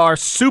PPR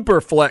super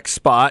flex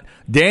spot,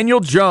 Daniel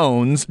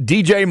Jones,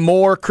 DJ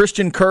Moore,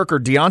 Christian Kirk, or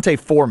Deontay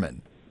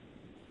Foreman.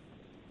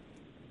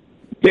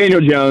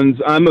 Daniel Jones.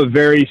 I'm a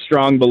very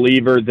strong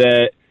believer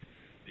that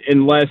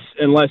unless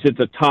it's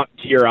a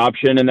top-tier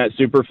option in that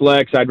super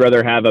flex, I'd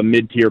rather have a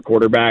mid-tier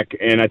quarterback,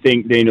 and I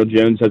think Daniel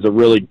Jones has a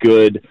really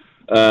good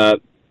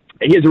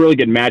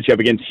matchup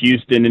against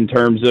Houston in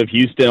terms of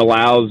Houston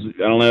allows,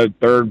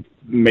 third,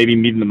 maybe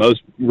even the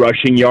most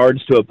rushing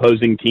yards to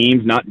opposing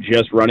teams, not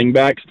just running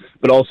backs,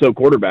 but also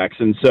quarterbacks.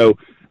 And so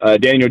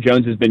Daniel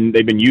Jones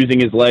they've been using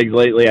his legs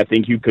lately. I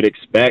think you could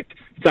expect,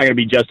 it's not going to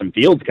be Justin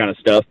Fields kind of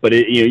stuff, but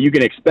you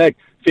can expect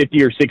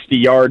 50 or 60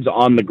 yards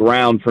on the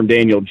ground from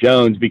Daniel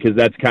Jones, because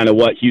that's kind of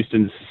what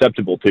Houston's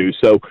susceptible to.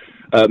 So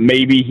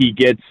maybe he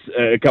gets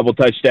a couple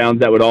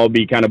touchdowns. That would all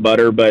be kind of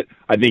butter, but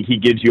I think he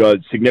gives you a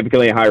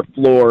significantly higher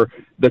floor.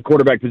 The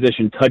quarterback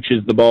position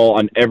touches the ball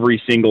on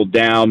every single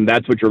down.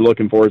 That's what you're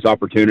looking for, is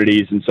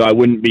opportunities. And so I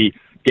wouldn't be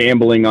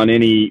gambling on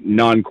any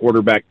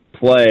non-quarterback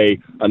play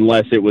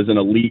unless it was an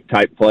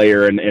elite-type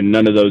player, and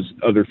none of those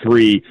other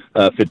three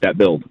fit that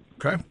build.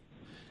 Okay.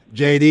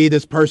 JD,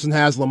 this person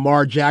has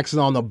Lamar Jackson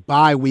on the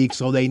bye week,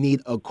 so they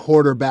need a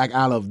quarterback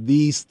out of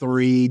these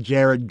three: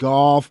 Jared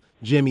Goff,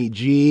 Jimmy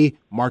G,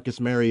 Marcus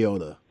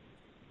Mariota.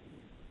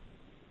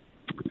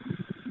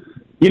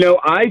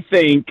 I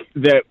think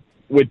that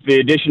with the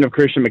addition of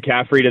Christian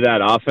McCaffrey to that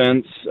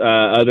offense,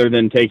 other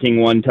than taking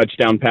one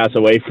touchdown pass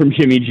away from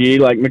Jimmy G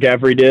like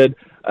McCaffrey did,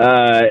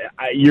 the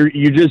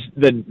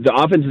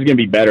offense is going to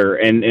be better,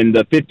 and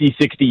the 50,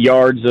 60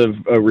 yards of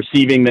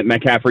receiving that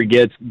McCaffrey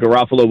gets,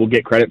 Garoppolo will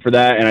get credit for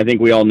that, and I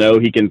think we all know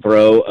he can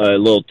throw a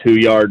little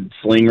 2-yard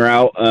sling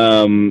route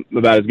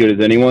about as good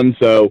as anyone.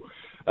 So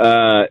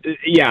I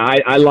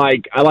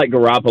like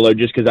Garoppolo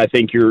just because I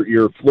think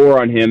your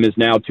floor on him is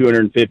now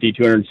 250,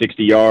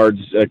 260 yards,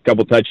 a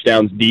couple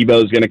touchdowns.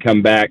 Debo's going to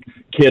come back.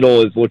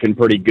 Kittle is looking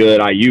pretty good.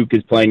 Ayuk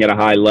is playing at a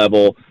high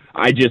level.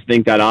 I just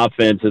think that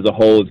offense as a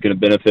whole is going to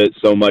benefit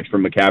so much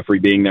from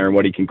McCaffrey being there and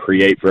what he can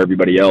create for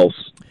everybody else.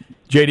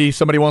 JD,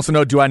 somebody wants to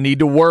know, do I need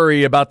to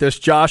worry about this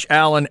Josh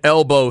Allen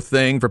elbow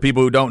thing? For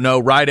people who don't know,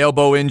 right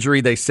elbow injury,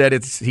 they said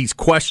he's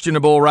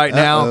questionable right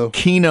now.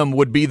 Keenum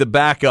would be the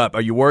backup.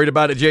 Are you worried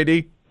about it,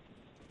 JD?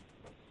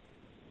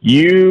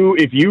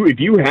 If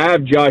you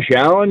have Josh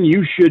Allen,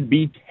 you should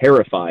be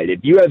terrified.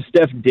 If you have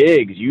Steph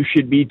Diggs, you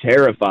should be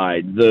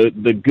terrified.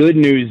 The good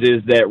news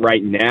is that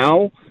right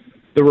now,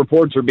 the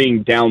reports are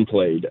being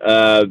downplayed.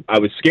 I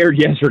was scared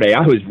yesterday.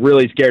 I was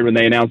really scared when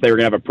they announced they were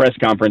going to have a press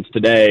conference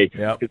today.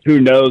 Because who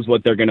knows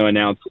what they're going to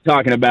announce.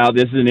 Talking about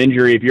this is an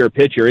injury. If you're a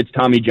pitcher, it's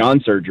Tommy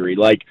John surgery.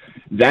 Like,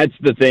 that's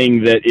the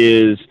thing that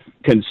is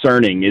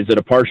concerning. Is it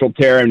a partial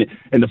tear? And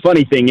the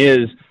funny thing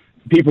is,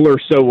 people are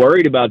so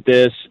worried about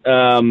this,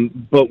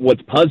 but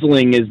what's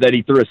puzzling is that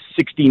he threw a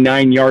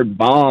 69-yard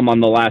bomb on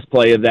the last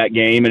play of that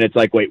game, and it's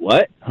like, wait,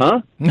 what?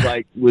 Huh?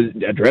 Like, was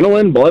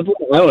adrenaline, blood flow?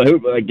 I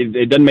don't know. Like,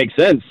 it doesn't make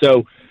sense.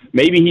 So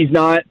maybe he's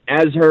not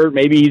as hurt.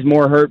 Maybe he's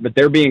more hurt, but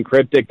they're being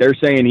cryptic. They're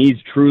saying he's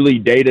truly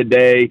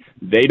day-to-day.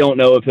 They don't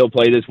know if he'll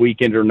play this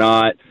weekend or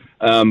not.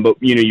 But,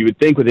 you would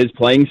think with his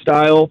playing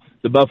style,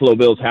 the Buffalo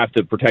Bills have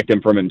to protect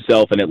him from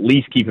himself and at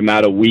least keep him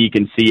out a week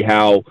and see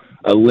how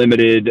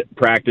limited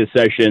practice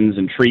sessions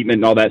and treatment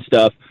and all that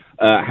stuff,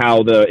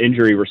 how the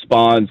injury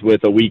responds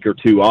with a week or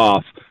two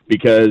off,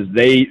 because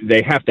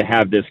they have to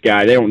have this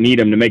guy. They don't need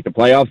him to make the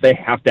playoffs. They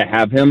have to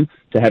have him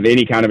to have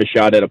any kind of a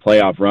shot at a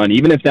playoff run,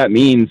 even if that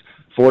means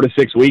 4 to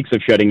 6 weeks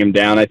of shutting him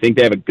down. I think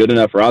they have a good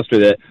enough roster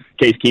that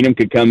Case Keenum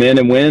could come in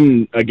and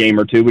win a game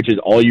or two, which is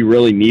all you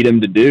really need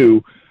him to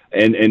do.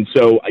 And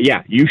so,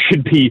 yeah, you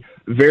should be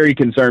very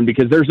concerned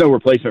because there's no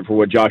replacement for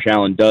what Josh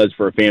Allen does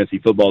for a fantasy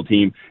football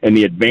team. And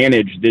the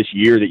advantage this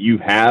year that you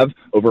have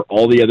over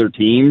all the other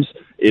teams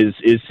is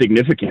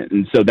significant.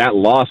 And so that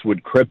loss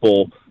would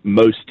cripple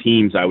most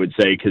teams, I would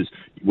say, because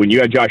when you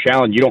have Josh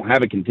Allen, you don't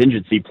have a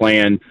contingency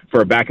plan for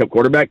a backup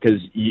quarterback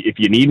because if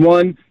you need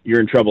one, you're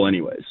in trouble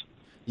anyways.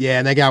 Yeah,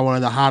 and they got one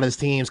of the hottest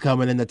teams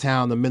coming into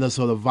town, the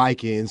Minnesota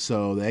Vikings,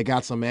 so they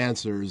got some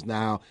answers.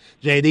 Now,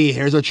 JD,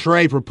 here's a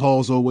trade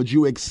proposal. Would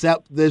you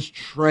accept this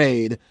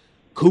trade?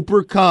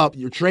 Cooper Kupp,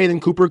 you're trading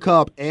Cooper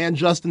Kupp and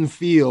Justin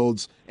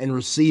Fields and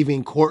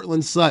receiving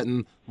Cortland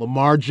Sutton,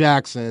 Lamar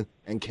Jackson,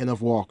 and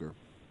Kenneth Walker.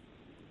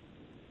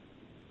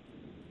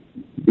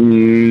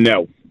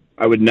 No,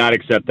 I would not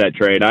accept that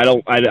trade. I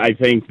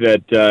think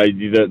that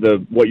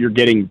the what you're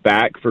getting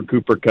back for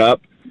Cooper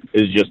Kupp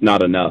is just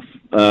not enough.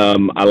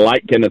 I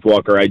like Kenneth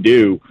Walker, I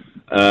do,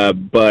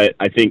 but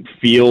I think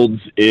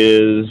Fields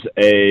is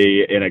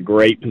in a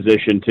great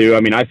position too.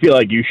 I mean, I feel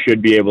like you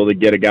should be able to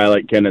get a guy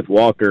like Kenneth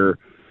Walker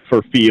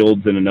for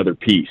Fields and another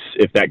piece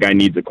if that guy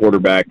needs a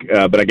quarterback.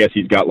 But I guess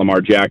he's got Lamar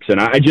Jackson.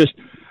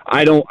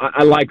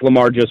 I like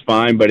Lamar just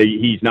fine, but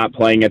he's not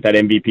playing at that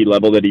MVP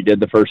level that he did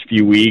the first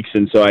few weeks.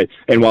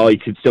 And while he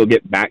could still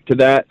get back to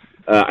that,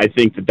 I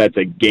think that that's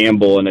a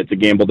gamble, and it's a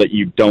gamble that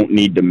you don't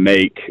need to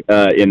make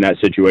in that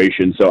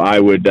situation. So I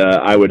would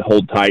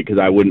hold tight because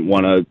I wouldn't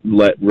want to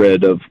let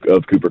rid of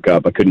Cooper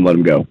Kupp. I couldn't let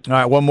him go. All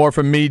right, one more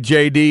from me,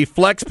 JD.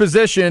 Flex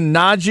position,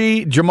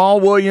 Najee,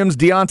 Jamal Williams,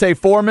 Deontay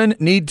Foreman,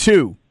 need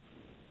 2.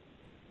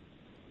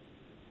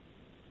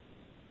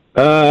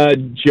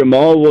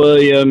 Jamal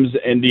Williams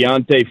and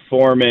Deontay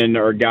Foreman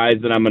are guys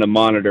that I'm going to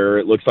monitor.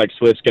 It looks like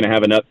Swift's going to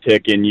have an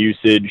uptick in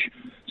usage,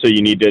 so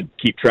you need to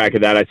keep track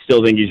of that. I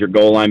still think he's your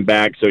goal line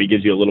back, so he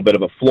gives you a little bit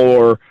of a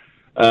floor.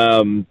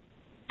 I'm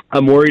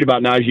worried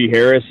about Najee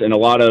Harris, and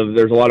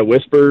there's a lot of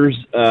whispers,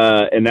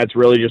 and that's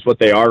really just what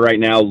they are right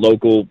now,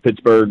 local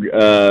Pittsburgh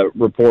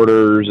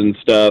reporters and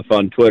stuff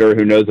on Twitter.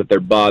 Who knows if they're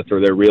bots or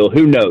they're real?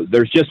 Who knows?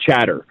 There's just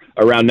chatter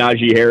around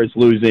Najee Harris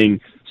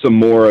losing some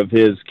more of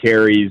his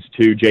carries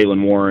to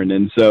Jaylen Warren.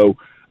 And so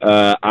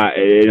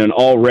in an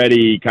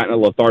already kind of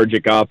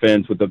lethargic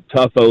offense with a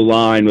tough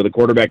O-line, with a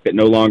quarterback that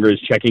no longer is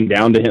checking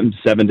down to him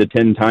 7 to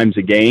 10 times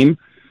a game,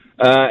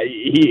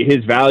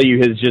 his value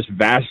has just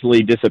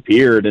vastly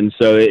disappeared. And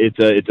so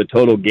it's a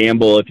total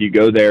gamble if you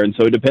go there. And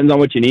so it depends on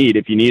what you need.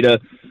 If you need a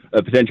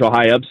potential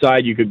high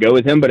upside, you could go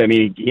with him. But, I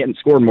mean, he hadn't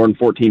scored more than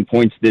 14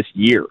 points this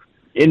year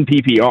in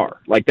PPR.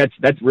 Like,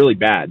 that's really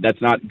bad.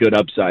 That's not good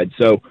upside.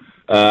 So,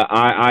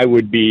 I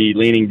wowould be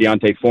leaning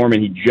Deontay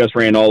Foreman. He just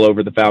ran all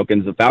over the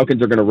Falcons. The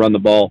Falcons are going to run the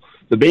ball.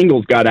 The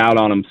Bengals got out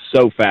on him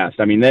so fast.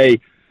 I mean, they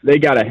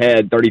got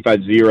ahead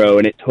 35-0,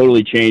 and it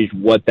totally changed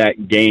what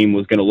that game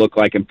was going to look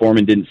like, and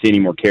Foreman didn't see any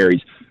more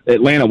carries.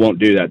 Atlanta won't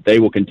do that. They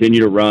will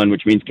continue to run,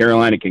 which means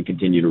Carolina can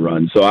continue to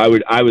run. So I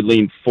would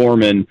lean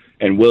Foreman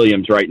and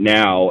Williams right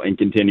now and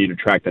continue to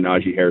track the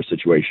Najee Harris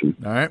situation.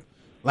 All right.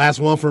 Last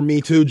one for me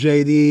too,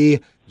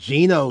 JD.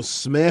 Geno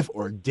Smith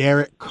or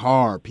Derek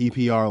Carr,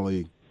 PPR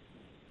league?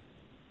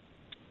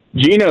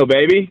 Geno,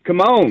 baby.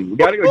 Come on. We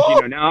got to go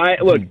Geno. Now,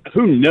 look,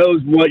 who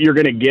knows what you're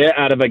going to get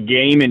out of a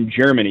game in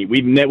Germany. We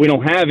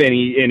don't have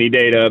any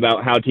data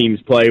about how teams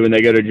play when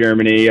they go to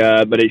Germany,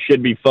 but it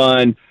should be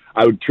fun.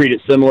 I would treat it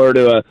similar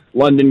to a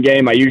London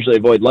game. I usually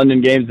avoid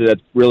London games.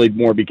 That's really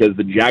more because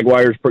the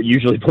Jaguars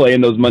usually play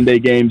in those Monday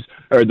games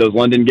or those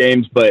London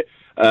games. But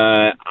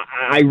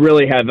I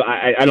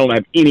don't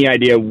have any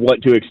idea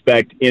what to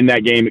expect in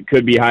that game. It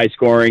could be high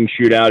scoring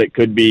shootout. It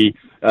could be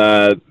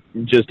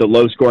just a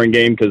low-scoring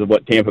game because of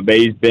what Tampa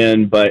Bay's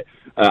been, but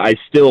I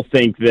still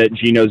think that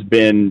Geno's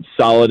been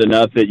solid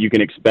enough that you can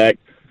expect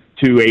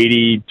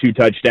 280, 2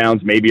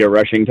 touchdowns, maybe a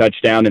rushing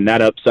touchdown, and that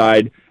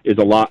upside is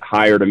a lot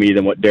higher to me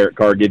than what Derek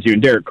Carr gives you,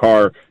 and Derek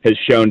Carr has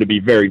shown to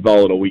be very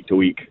volatile week to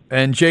week.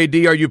 And,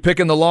 JD, are you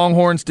picking the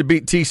Longhorns to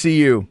beat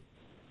TCU?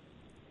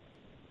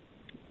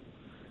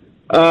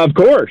 Of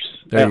course.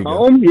 At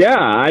home, yeah.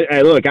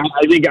 I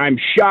think I'm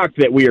shocked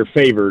that we are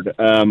favored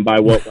by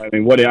what I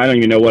don't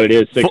even know what it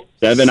is. 6-7.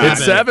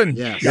 It's 7.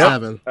 Yeah, yep.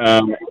 7.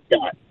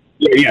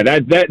 Yeah,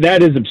 that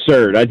is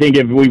absurd. I think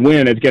if we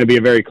win, it's going to be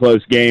a very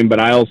close game. But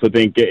I also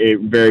think it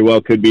very well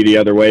could be the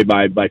other way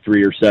by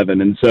 3 or 7.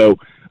 And so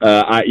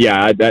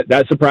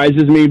That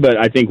surprises me, but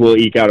I think we'll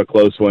eke out a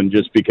close one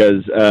just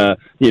because,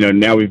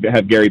 now we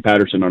have Gary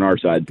Patterson on our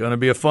side. Going to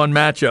be a fun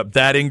matchup.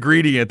 That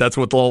ingredient, that's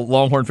what the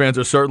Longhorn fans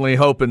are certainly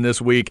hoping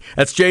this week.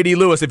 That's J.D.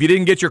 Lewis. If you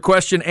didn't get your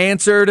question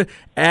answered,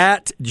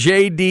 at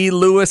J.D.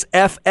 Lewis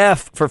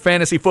FF for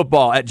fantasy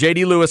football. At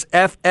J.D. Lewis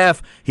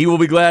FF, he will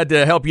be glad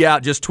to help you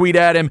out. Just tweet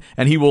at him,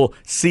 and he will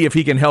see if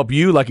he can help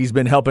you like he's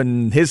been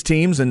helping his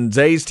teams and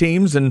Zay's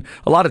teams and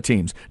a lot of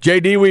teams.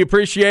 J.D., we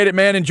appreciate it,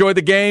 man. Enjoy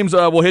the games.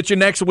 We'll hit you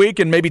next week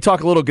and maybe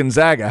talk a little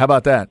Gonzaga. How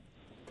about that?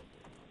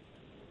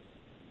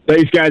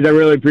 Thanks, guys. I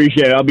really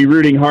appreciate it. I'll be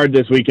rooting hard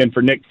this weekend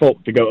for Nick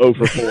Folk to go 0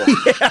 for 4.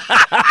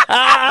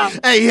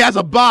 Hey, he has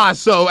a bye,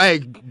 so hey,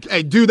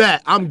 do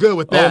that. I'm good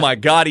with that. Oh my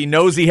God, he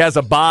knows he has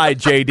a bye,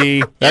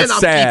 JD. That's and I'm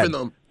sad. keeping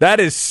them.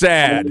 That is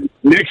sad.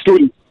 Next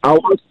week. I'll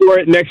look for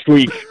it next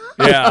week.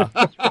 Yeah.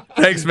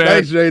 Thanks, man.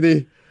 Thanks,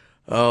 JD.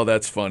 Oh,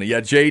 that's funny. Yeah,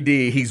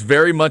 JD, he's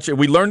very much –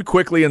 we learned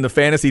quickly in the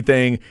fantasy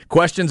thing,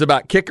 questions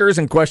about kickers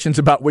and questions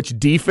about which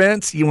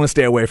defense, you want to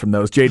stay away from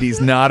those.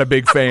 JD's not a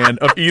big fan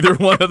of either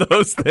one of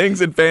those things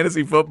in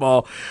fantasy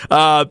football.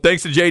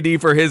 Thanks to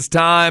JD for his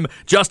time.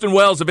 Justin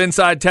Wells of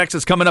Inside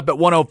Texas coming up at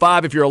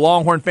 1:05. If you're a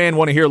Longhorn fan,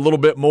 want to hear a little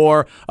bit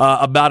more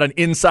about an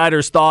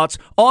insider's thoughts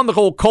on the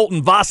whole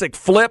Colton Vasek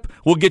flip,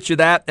 we'll get you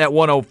that at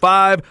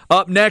 1:05.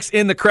 Up next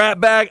in the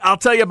crap bag, I'll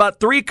tell you about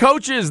 3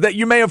 coaches that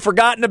you may have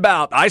forgotten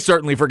about. I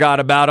certainly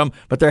forgot about them,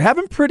 but they're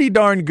having pretty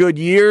darn good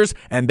years,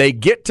 and they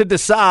get to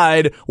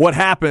decide what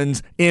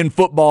happens in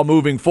football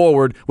moving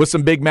forward with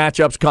some big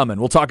matchups coming.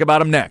 We'll talk about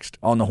them next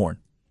on The Horn.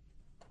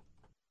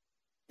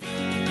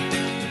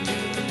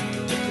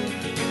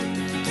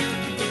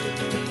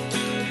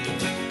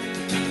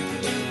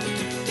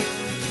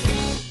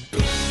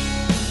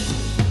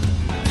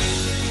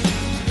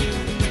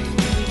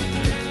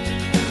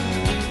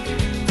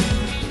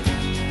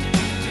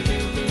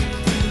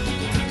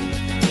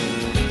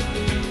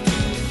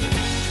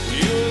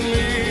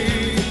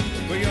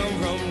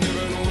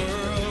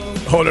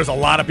 Oh, there's a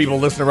lot of people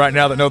listening right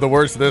now that know the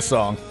words to this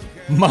song.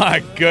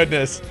 My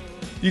goodness.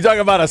 You talk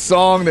about a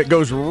song that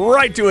goes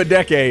right to a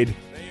decade.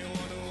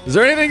 Is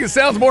there anything that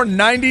sounds more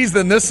 90s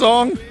than this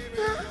song?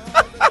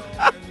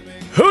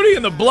 Hootie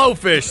and the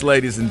Blowfish,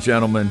 ladies and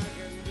gentlemen.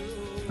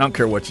 I don't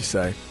care what you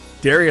say.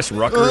 Darius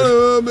Rucker.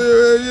 Yeah,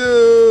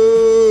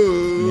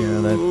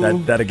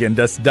 that again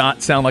does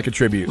not sound like a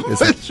tribute.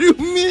 What you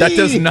mean? That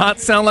does not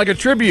sound like a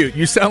tribute.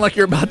 You sound like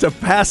you're about to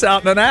pass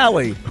out in an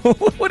alley.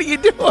 What are you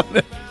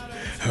doing?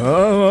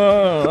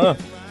 The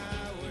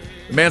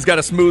man's got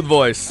a smooth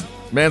voice.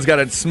 Man's got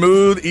a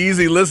smooth,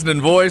 easy listening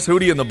voice.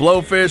 Hootie and the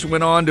Blowfish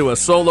went on to a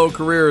solo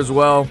career as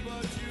well.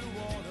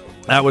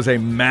 That was a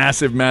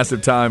massive,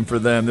 massive time for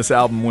them. This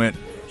album went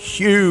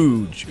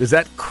huge. Is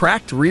that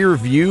Cracked Rear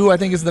View, I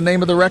think is the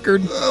name of the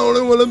record? I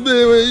only want to be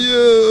with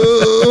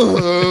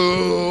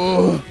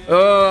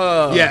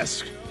you.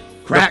 Yes.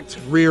 Cracked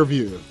Rear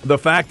View. The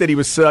fact that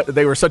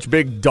they were such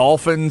big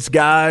Dolphins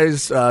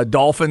guys,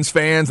 Dolphins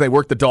fans. They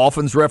worked the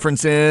Dolphins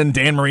reference in.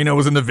 Dan Marino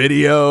was in the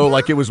video.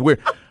 Like, it was weird.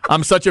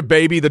 I'm such a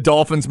baby. The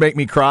Dolphins make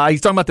me cry.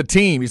 He's talking about the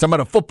team. He's talking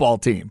about a football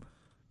team.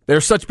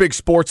 They're such big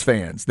sports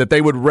fans that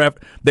they would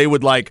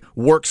like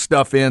work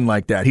stuff in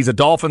like that. He's a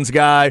Dolphins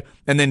guy,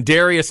 and then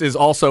Darius is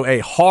also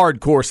a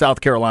hardcore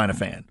South Carolina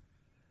fan.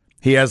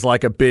 He has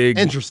like a big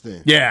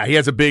interesting. Yeah, he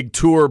has a big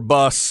tour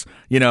bus,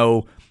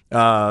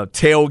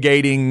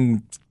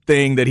 tailgating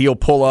thing that he'll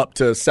pull up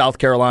to South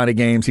Carolina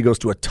games. He goes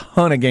to a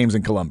ton of games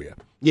in Columbia.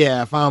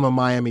 Yeah, if I'm a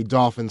Miami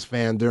Dolphins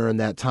fan during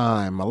that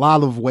time, a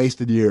lot of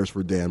wasted years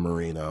for Dan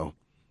Marino.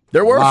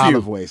 There were a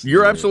few.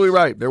 You're absolutely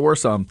right. There were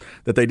some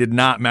that they did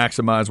not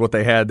maximize what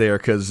they had there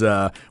because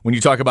when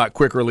you talk about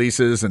quick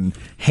releases and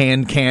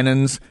hand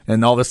cannons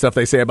and all this stuff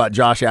they say about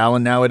Josh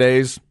Allen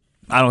nowadays,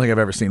 I don't think I've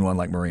ever seen one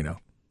like Marino.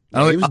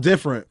 He was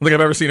different. I don't think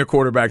I've ever seen a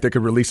quarterback that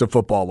could release a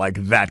football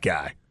like that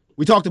guy.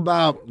 We talked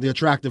about the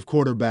attractive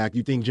quarterback.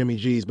 You think Jimmy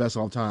G is best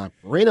all time.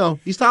 Marino,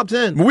 he's top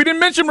 10. We didn't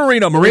mention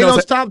Marino.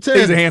 Marino's top 10.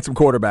 He's a handsome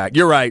quarterback.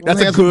 You're right.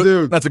 That's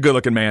a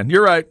good-looking man.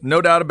 You're right.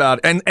 No doubt about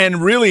it.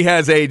 And really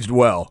has aged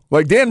well.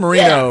 Like Dan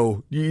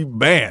Marino,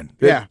 man.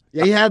 Yeah,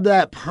 he had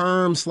that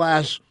perm /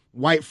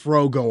 white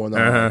fro going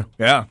on.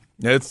 Yeah.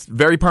 It's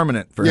very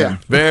permanent for him.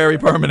 Very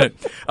permanent.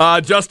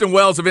 Justin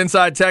Wells of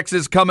Inside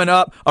Texas coming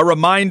up. A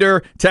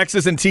reminder,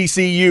 Texas and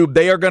TCU,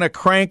 they are going to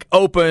crank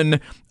open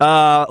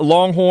crank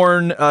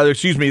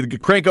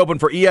open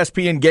for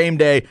ESPN Game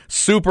Day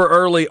super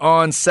early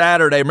on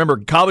Saturday. Remember,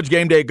 College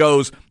Game Day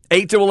goes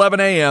 8 to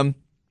 11 a.m.,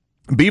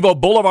 Bevo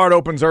Boulevard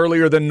opens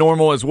earlier than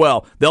normal as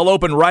well. They'll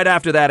open right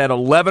after that at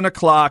 11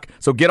 o'clock,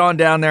 so get on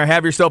down there.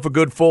 Have yourself a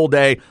good full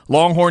day.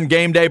 Longhorn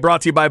Game Day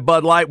brought to you by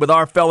Bud Light with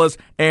our fellas,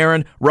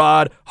 Aaron,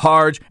 Rod,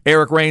 Harge,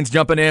 Eric Rains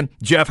jumping in,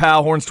 Jeff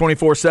Howhorns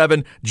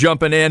 24/7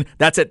 jumping in.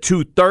 That's at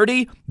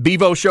 2:30.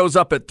 Bevo shows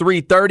up at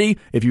 3:30.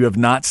 If you have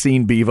not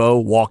seen Bevo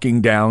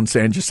walking down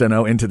San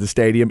Jacinto into the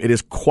stadium, it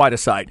is quite a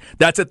sight.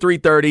 That's at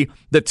 3:30.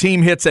 The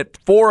team hits at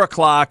 4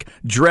 o'clock,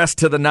 dressed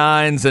to the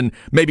nines, and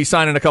maybe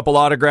signing a couple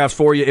autographs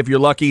for you if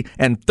you're lucky.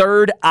 And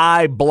Third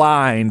Eye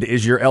Blind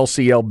is your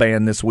LCL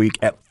band this week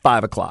at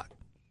 5 o'clock.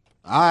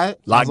 All right.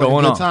 A lot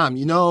going on. Time.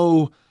 You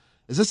know,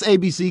 is this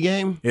ABC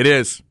game? It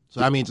is. So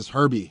that means it's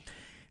Herbie.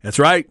 That's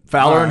right.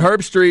 Fowler and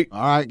Herb Street.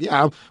 All right,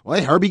 yeah. Well,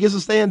 hey, Herbie gets to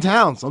stay in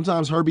town.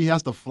 Sometimes Herbie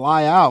has to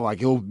fly out. Like,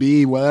 he'll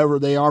be wherever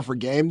they are for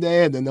game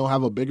day, and then they'll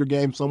have a bigger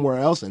game somewhere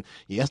else, and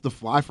he has to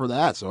fly for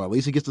that. So at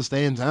least he gets to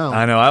stay in town.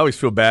 I know. I always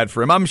feel bad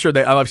for him. I'm sure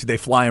obviously they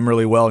fly him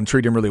really well and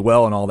treat him really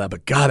well and all that,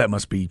 but God, that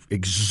must be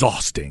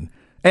exhausting.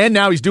 And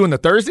now he's doing the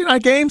Thursday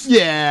night games?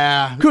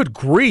 Yeah. Good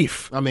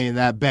grief. I mean,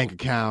 that bank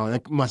account,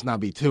 it must not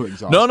be too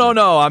exhausting.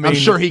 No. I mean, I'm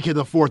sure he could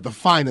afford the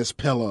finest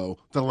pillow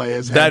to lay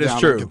his head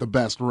down and get the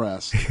best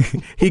rest.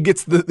 He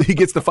gets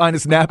the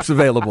finest naps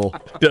available.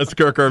 Does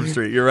Kirk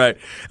Herbstreit. You're right.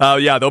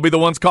 Yeah, they'll be the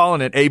ones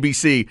calling it.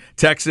 ABC,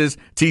 Texas,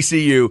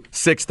 TCU,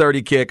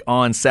 6:30 kick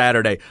on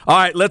Saturday. All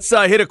right, let's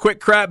hit a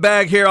quick crap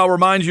bag here. I'll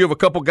remind you of a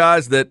couple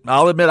guys that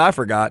I'll admit I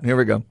forgot. Here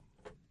we go.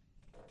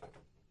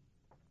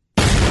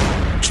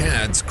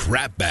 Chad's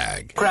Crap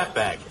Bag. Crap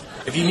bag.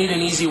 If you need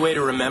an easy way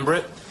to remember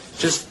it,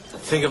 just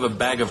think of a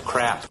bag of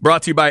crap.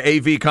 Brought to you by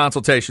AV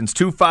Consultations,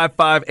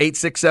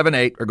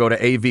 255-8678, or go to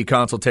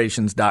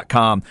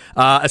avconsultations.com.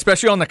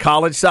 Especially on the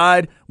college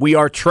side, we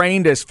are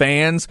trained as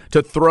fans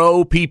to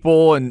throw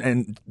people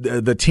and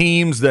the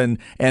teams and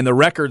the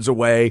records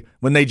away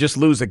when they just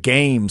lose a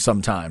game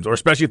sometimes, or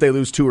especially if they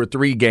lose 2 or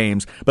 3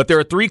 games. But there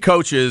are 3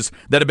 coaches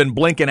that have been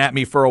blinking at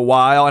me for a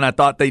while, and I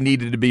thought they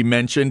needed to be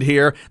mentioned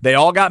here. They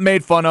all got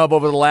made fun of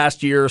over the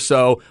last year or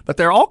so, but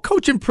they're all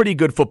coaching pretty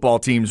good football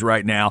teams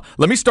right now.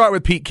 Let me start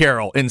with Pete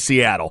Carroll in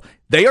Seattle.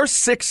 They are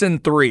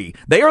 6-3.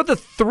 They are the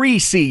 3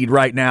 seed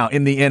right now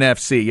in the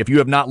NFC, if you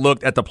have not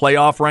looked at the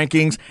playoff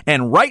rankings.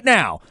 And right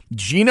now,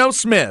 Geno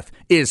Smith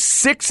is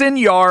 6 in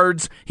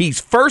yards.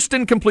 He's 1st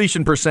in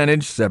completion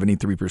percentage,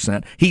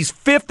 73%. He's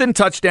 5th in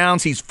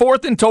touchdowns. He's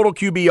 4th in total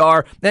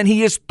QBR. And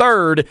he is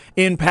 3rd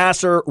in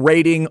passer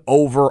rating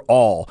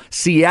overall.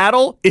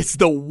 Seattle is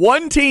the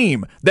one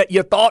team that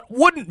you thought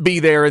wouldn't be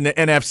there in the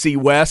NFC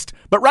West.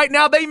 But right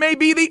now, they may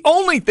be the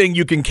only thing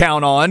you can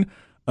count on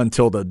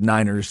until the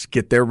Niners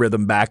get their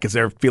rhythm back, as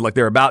they feel like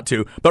they're about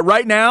to. But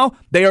right now,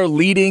 they are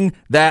leading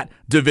that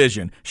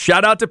division.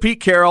 Shout out to Pete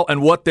Carroll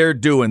and what they're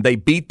doing. They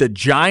beat the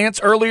Giants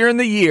earlier in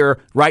the year.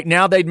 Right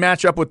now, they'd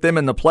match up with them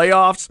in the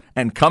playoffs.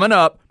 And coming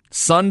up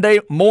Sunday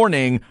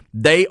morning,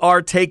 they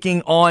are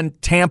taking on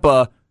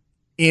Tampa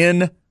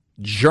in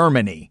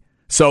Germany.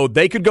 So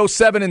they could go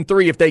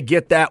 7-3 if they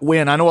get that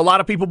win. I know a lot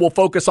of people will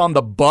focus on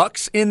the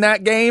Bucs in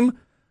that game,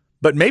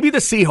 but maybe the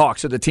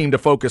Seahawks are the team to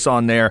focus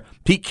on there.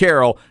 Pete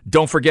Carroll,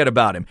 don't forget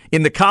about him.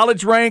 In the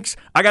college ranks,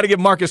 I got to give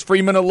Marcus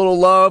Freeman a little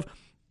love.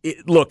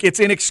 Look, it's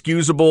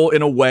inexcusable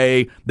in a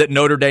way that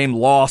Notre Dame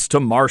lost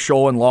to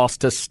Marshall and lost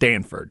to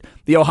Stanford.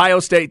 The Ohio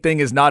State thing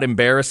is not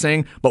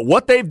embarrassing, but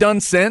what they've done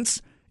since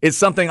is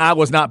something I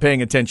was not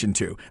paying attention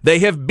to. They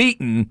have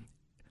beaten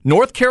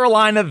North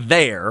Carolina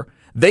there.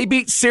 They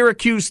beat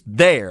Syracuse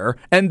there,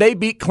 and they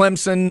beat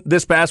Clemson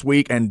this past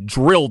week and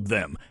drilled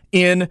them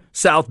in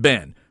South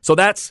Bend. So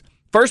that's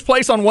first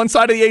place on one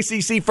side of the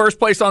ACC, first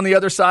place on the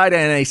other side,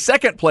 and a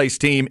second-place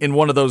team in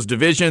one of those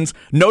divisions.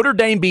 Notre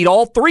Dame beat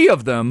all 3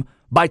 of them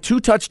by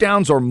 2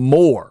 touchdowns or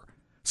more.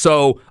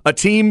 So a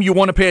team you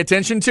want to pay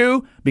attention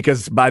to,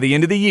 because by the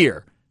end of the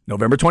year,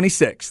 November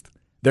 26th,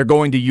 they're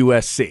going to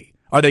USC.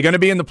 Are they going to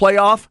be in the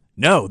playoff?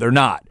 No, they're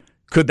not.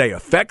 Could they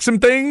affect some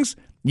things?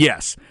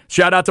 Yes.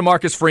 Shout out to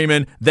Marcus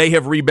Freeman. They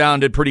have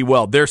rebounded pretty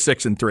well. They're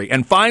 6-3.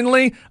 And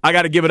finally, I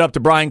got to give it up to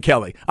Brian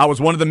Kelly. I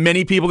was one of the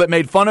many people that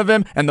made fun of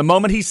him, and the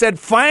moment he said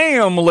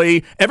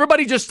family,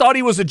 everybody just thought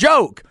he was a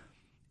joke.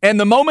 And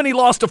the moment he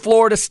lost to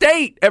Florida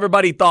State,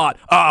 everybody thought,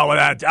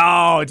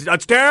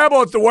 it's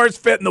terrible. It's the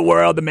worst fit in the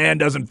world. The man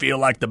doesn't feel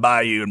like the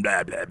Bayou and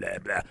blah, blah, blah,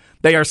 blah.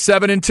 They are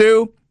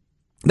 7-2.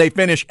 They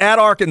finish at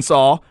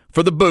Arkansas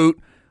for the boot,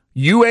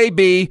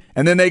 UAB,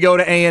 and then they go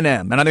to A&M.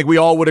 And I think we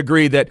all would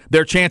agree that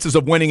their chances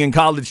of winning in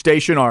College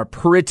Station are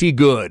pretty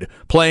good,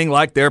 playing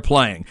like they're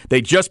playing.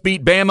 They just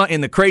beat Bama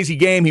in the crazy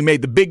game. He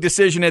made the big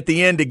decision at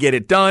the end to get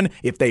it done.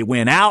 If they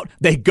win out,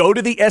 they go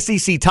to the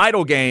SEC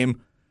title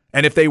game.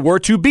 And if they were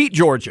to beat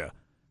Georgia,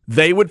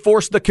 they would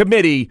force the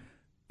committee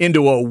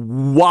into a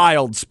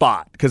wild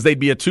spot because they'd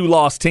be a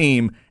 2-loss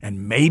team.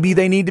 And maybe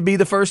they need to be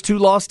the first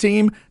 2-loss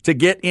team to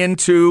get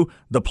into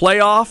the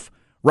playoff.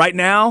 Right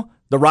now,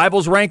 the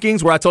Rivals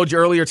rankings, where I told you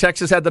earlier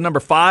Texas had the number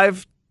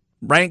 5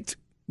 ranked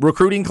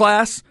recruiting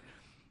class.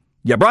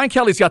 Yeah, Brian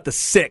Kelly's got the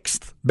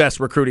 6th best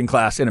recruiting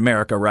class in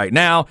America right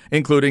now,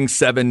 including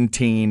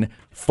 17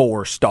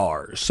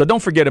 4-stars. So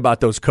don't forget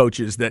about those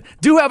coaches that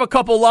do have a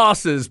couple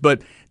losses,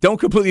 but don't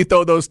completely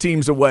throw those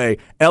teams away.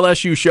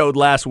 LSU showed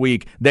last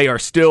week they are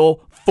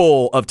still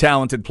full of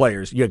talented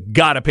players. You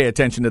got to pay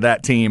attention to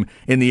that team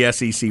in the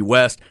SEC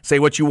West. Say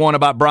what you want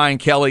about Brian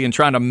Kelly and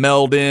trying to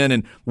meld in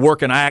and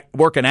work an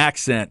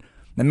accent.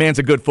 The man's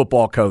a good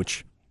football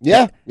coach.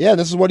 Yeah,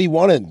 this is what he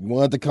wanted. He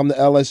wanted to come to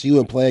LSU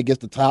and play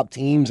against the top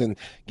teams and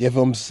give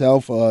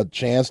himself a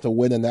chance to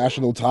win a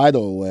national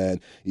title. And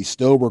he's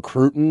still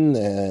recruiting.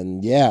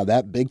 And, yeah,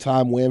 that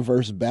big-time win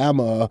versus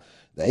Bama,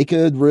 they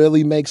could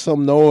really make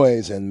some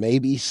noise and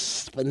maybe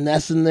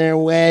finessing their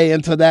way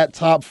into that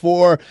top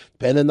 4,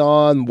 depending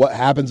on what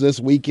happens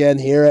this weekend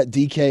here at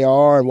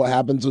DKR and what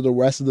happens to the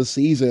rest of the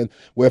season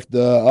with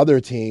the other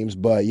teams.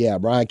 But yeah,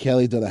 Brian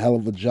Kelly did a hell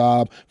of a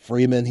job.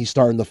 Freeman, he's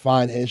starting to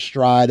find his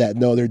stride at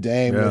Notre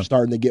Dame. They're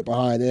starting to get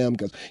behind him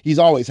because he's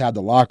always had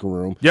the locker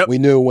room. Yep. We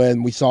knew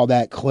when we saw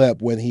that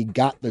clip when he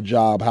got the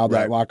job how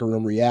that locker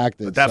room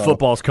reacted. But that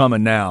football's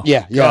coming now.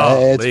 Yeah,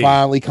 it's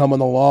finally coming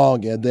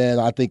along. And then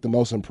I think the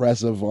most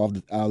impressive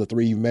of the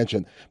three you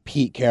mentioned,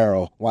 Pete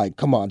Carroll. Like,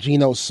 come on,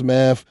 Geno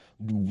Smith,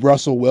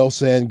 Russell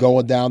Wilson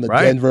going down to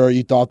Denver.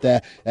 You thought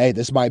that, hey,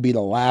 this might be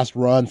the last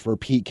run for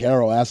Pete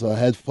Carroll as a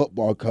head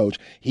football coach.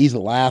 He's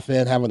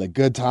laughing, having a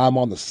good time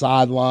on the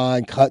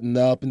sideline, cutting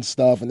up and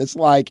stuff. And it's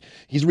like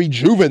he's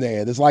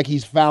rejuvenated. It's like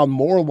he's found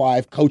more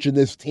life coaching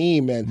this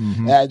team.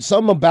 And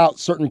something about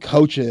certain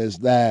coaches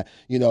that,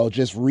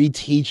 just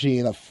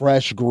reteaching a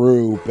fresh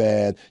group.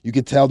 And you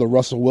could tell the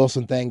Russell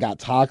Wilson thing got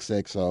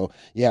toxic. So,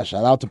 yeah,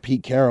 shout out to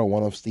Pete Carroll,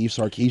 one of Steve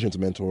Sarkisian's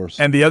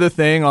mentors. And the other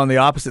thing on the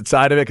opposite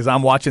side of it, because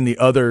I'm watching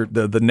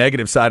the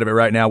negative side of it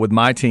right now with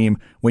my team,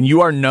 when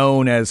you are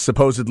known as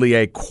supposedly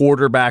a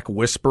quarterback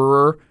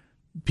whisperer,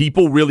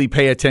 people really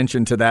pay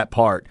attention to that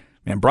part.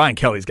 Man, Brian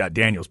Kelly's got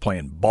Daniels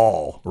playing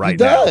ball right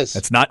now. He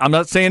does. I'm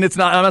not saying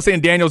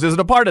Daniels isn't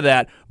a part of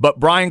that, but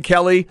Brian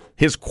Kelly,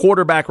 his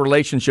quarterback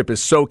relationship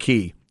is so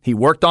key. He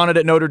worked on it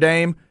at Notre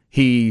Dame.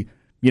 He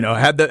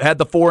had the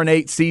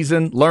 4-8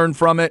 season, learned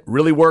from it,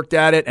 really worked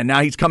at it, and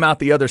now he's come out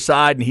the other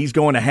side and he's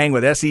going to hang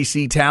with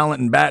SEC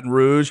talent in Baton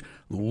Rouge.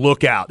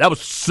 Look out. That was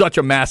such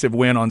a massive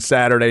win on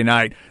Saturday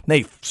night.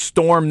 They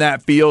stormed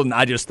that field, and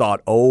I just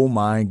thought, oh,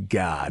 my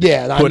God.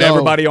 Yeah, and put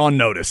everybody on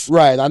notice.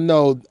 Right. I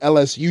know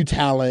LSU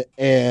talent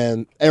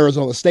and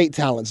Arizona State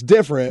talent's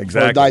different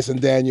for Dyson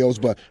Daniels,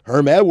 but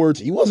Herm Edwards,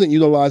 he wasn't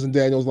utilizing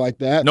Daniels like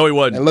that. No, he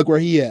wasn't. And look where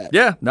he at.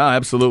 Yeah, no,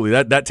 absolutely.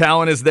 That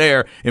talent is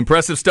there.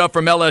 Impressive stuff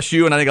from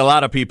LSU, and I think a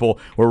lot of people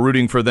were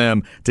rooting for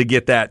them to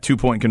get that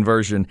 2-point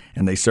conversion,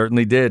 and they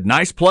certainly did.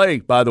 Nice play,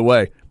 by the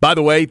way. By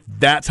the way,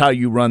 that's how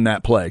you run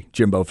that play,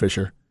 Jimbo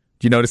Fisher.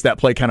 Do you notice that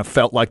play kind of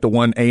felt like the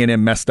one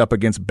A&M messed up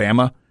against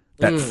Bama?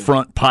 That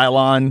front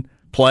pylon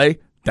play?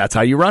 That's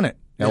how you run it.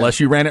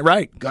 LSU ran it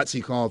right.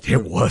 Gutsy call, too.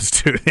 It was,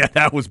 too. Yeah,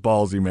 that was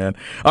ballsy, man.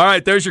 All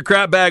right, there's your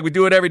crap bag. We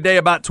do it every day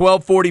about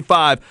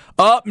 12:45.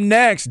 Up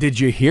next, did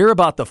you hear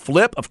about the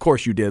flip? Of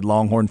course you did,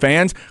 Longhorn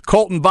fans.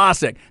 Colton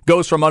Vasek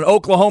goes from an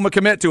Oklahoma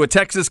commit to a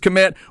Texas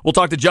commit. We'll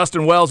talk to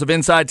Justin Wells of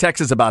Inside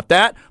Texas about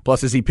that.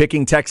 Plus, is he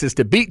picking Texas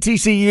to beat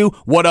TCU?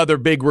 What other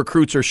big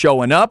recruits are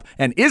showing up?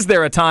 And is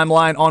there a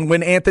timeline on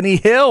when Anthony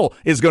Hill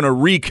is going to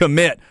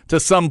recommit to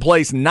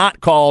someplace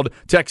not called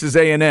Texas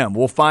A&M?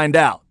 We'll find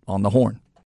out on the Horn.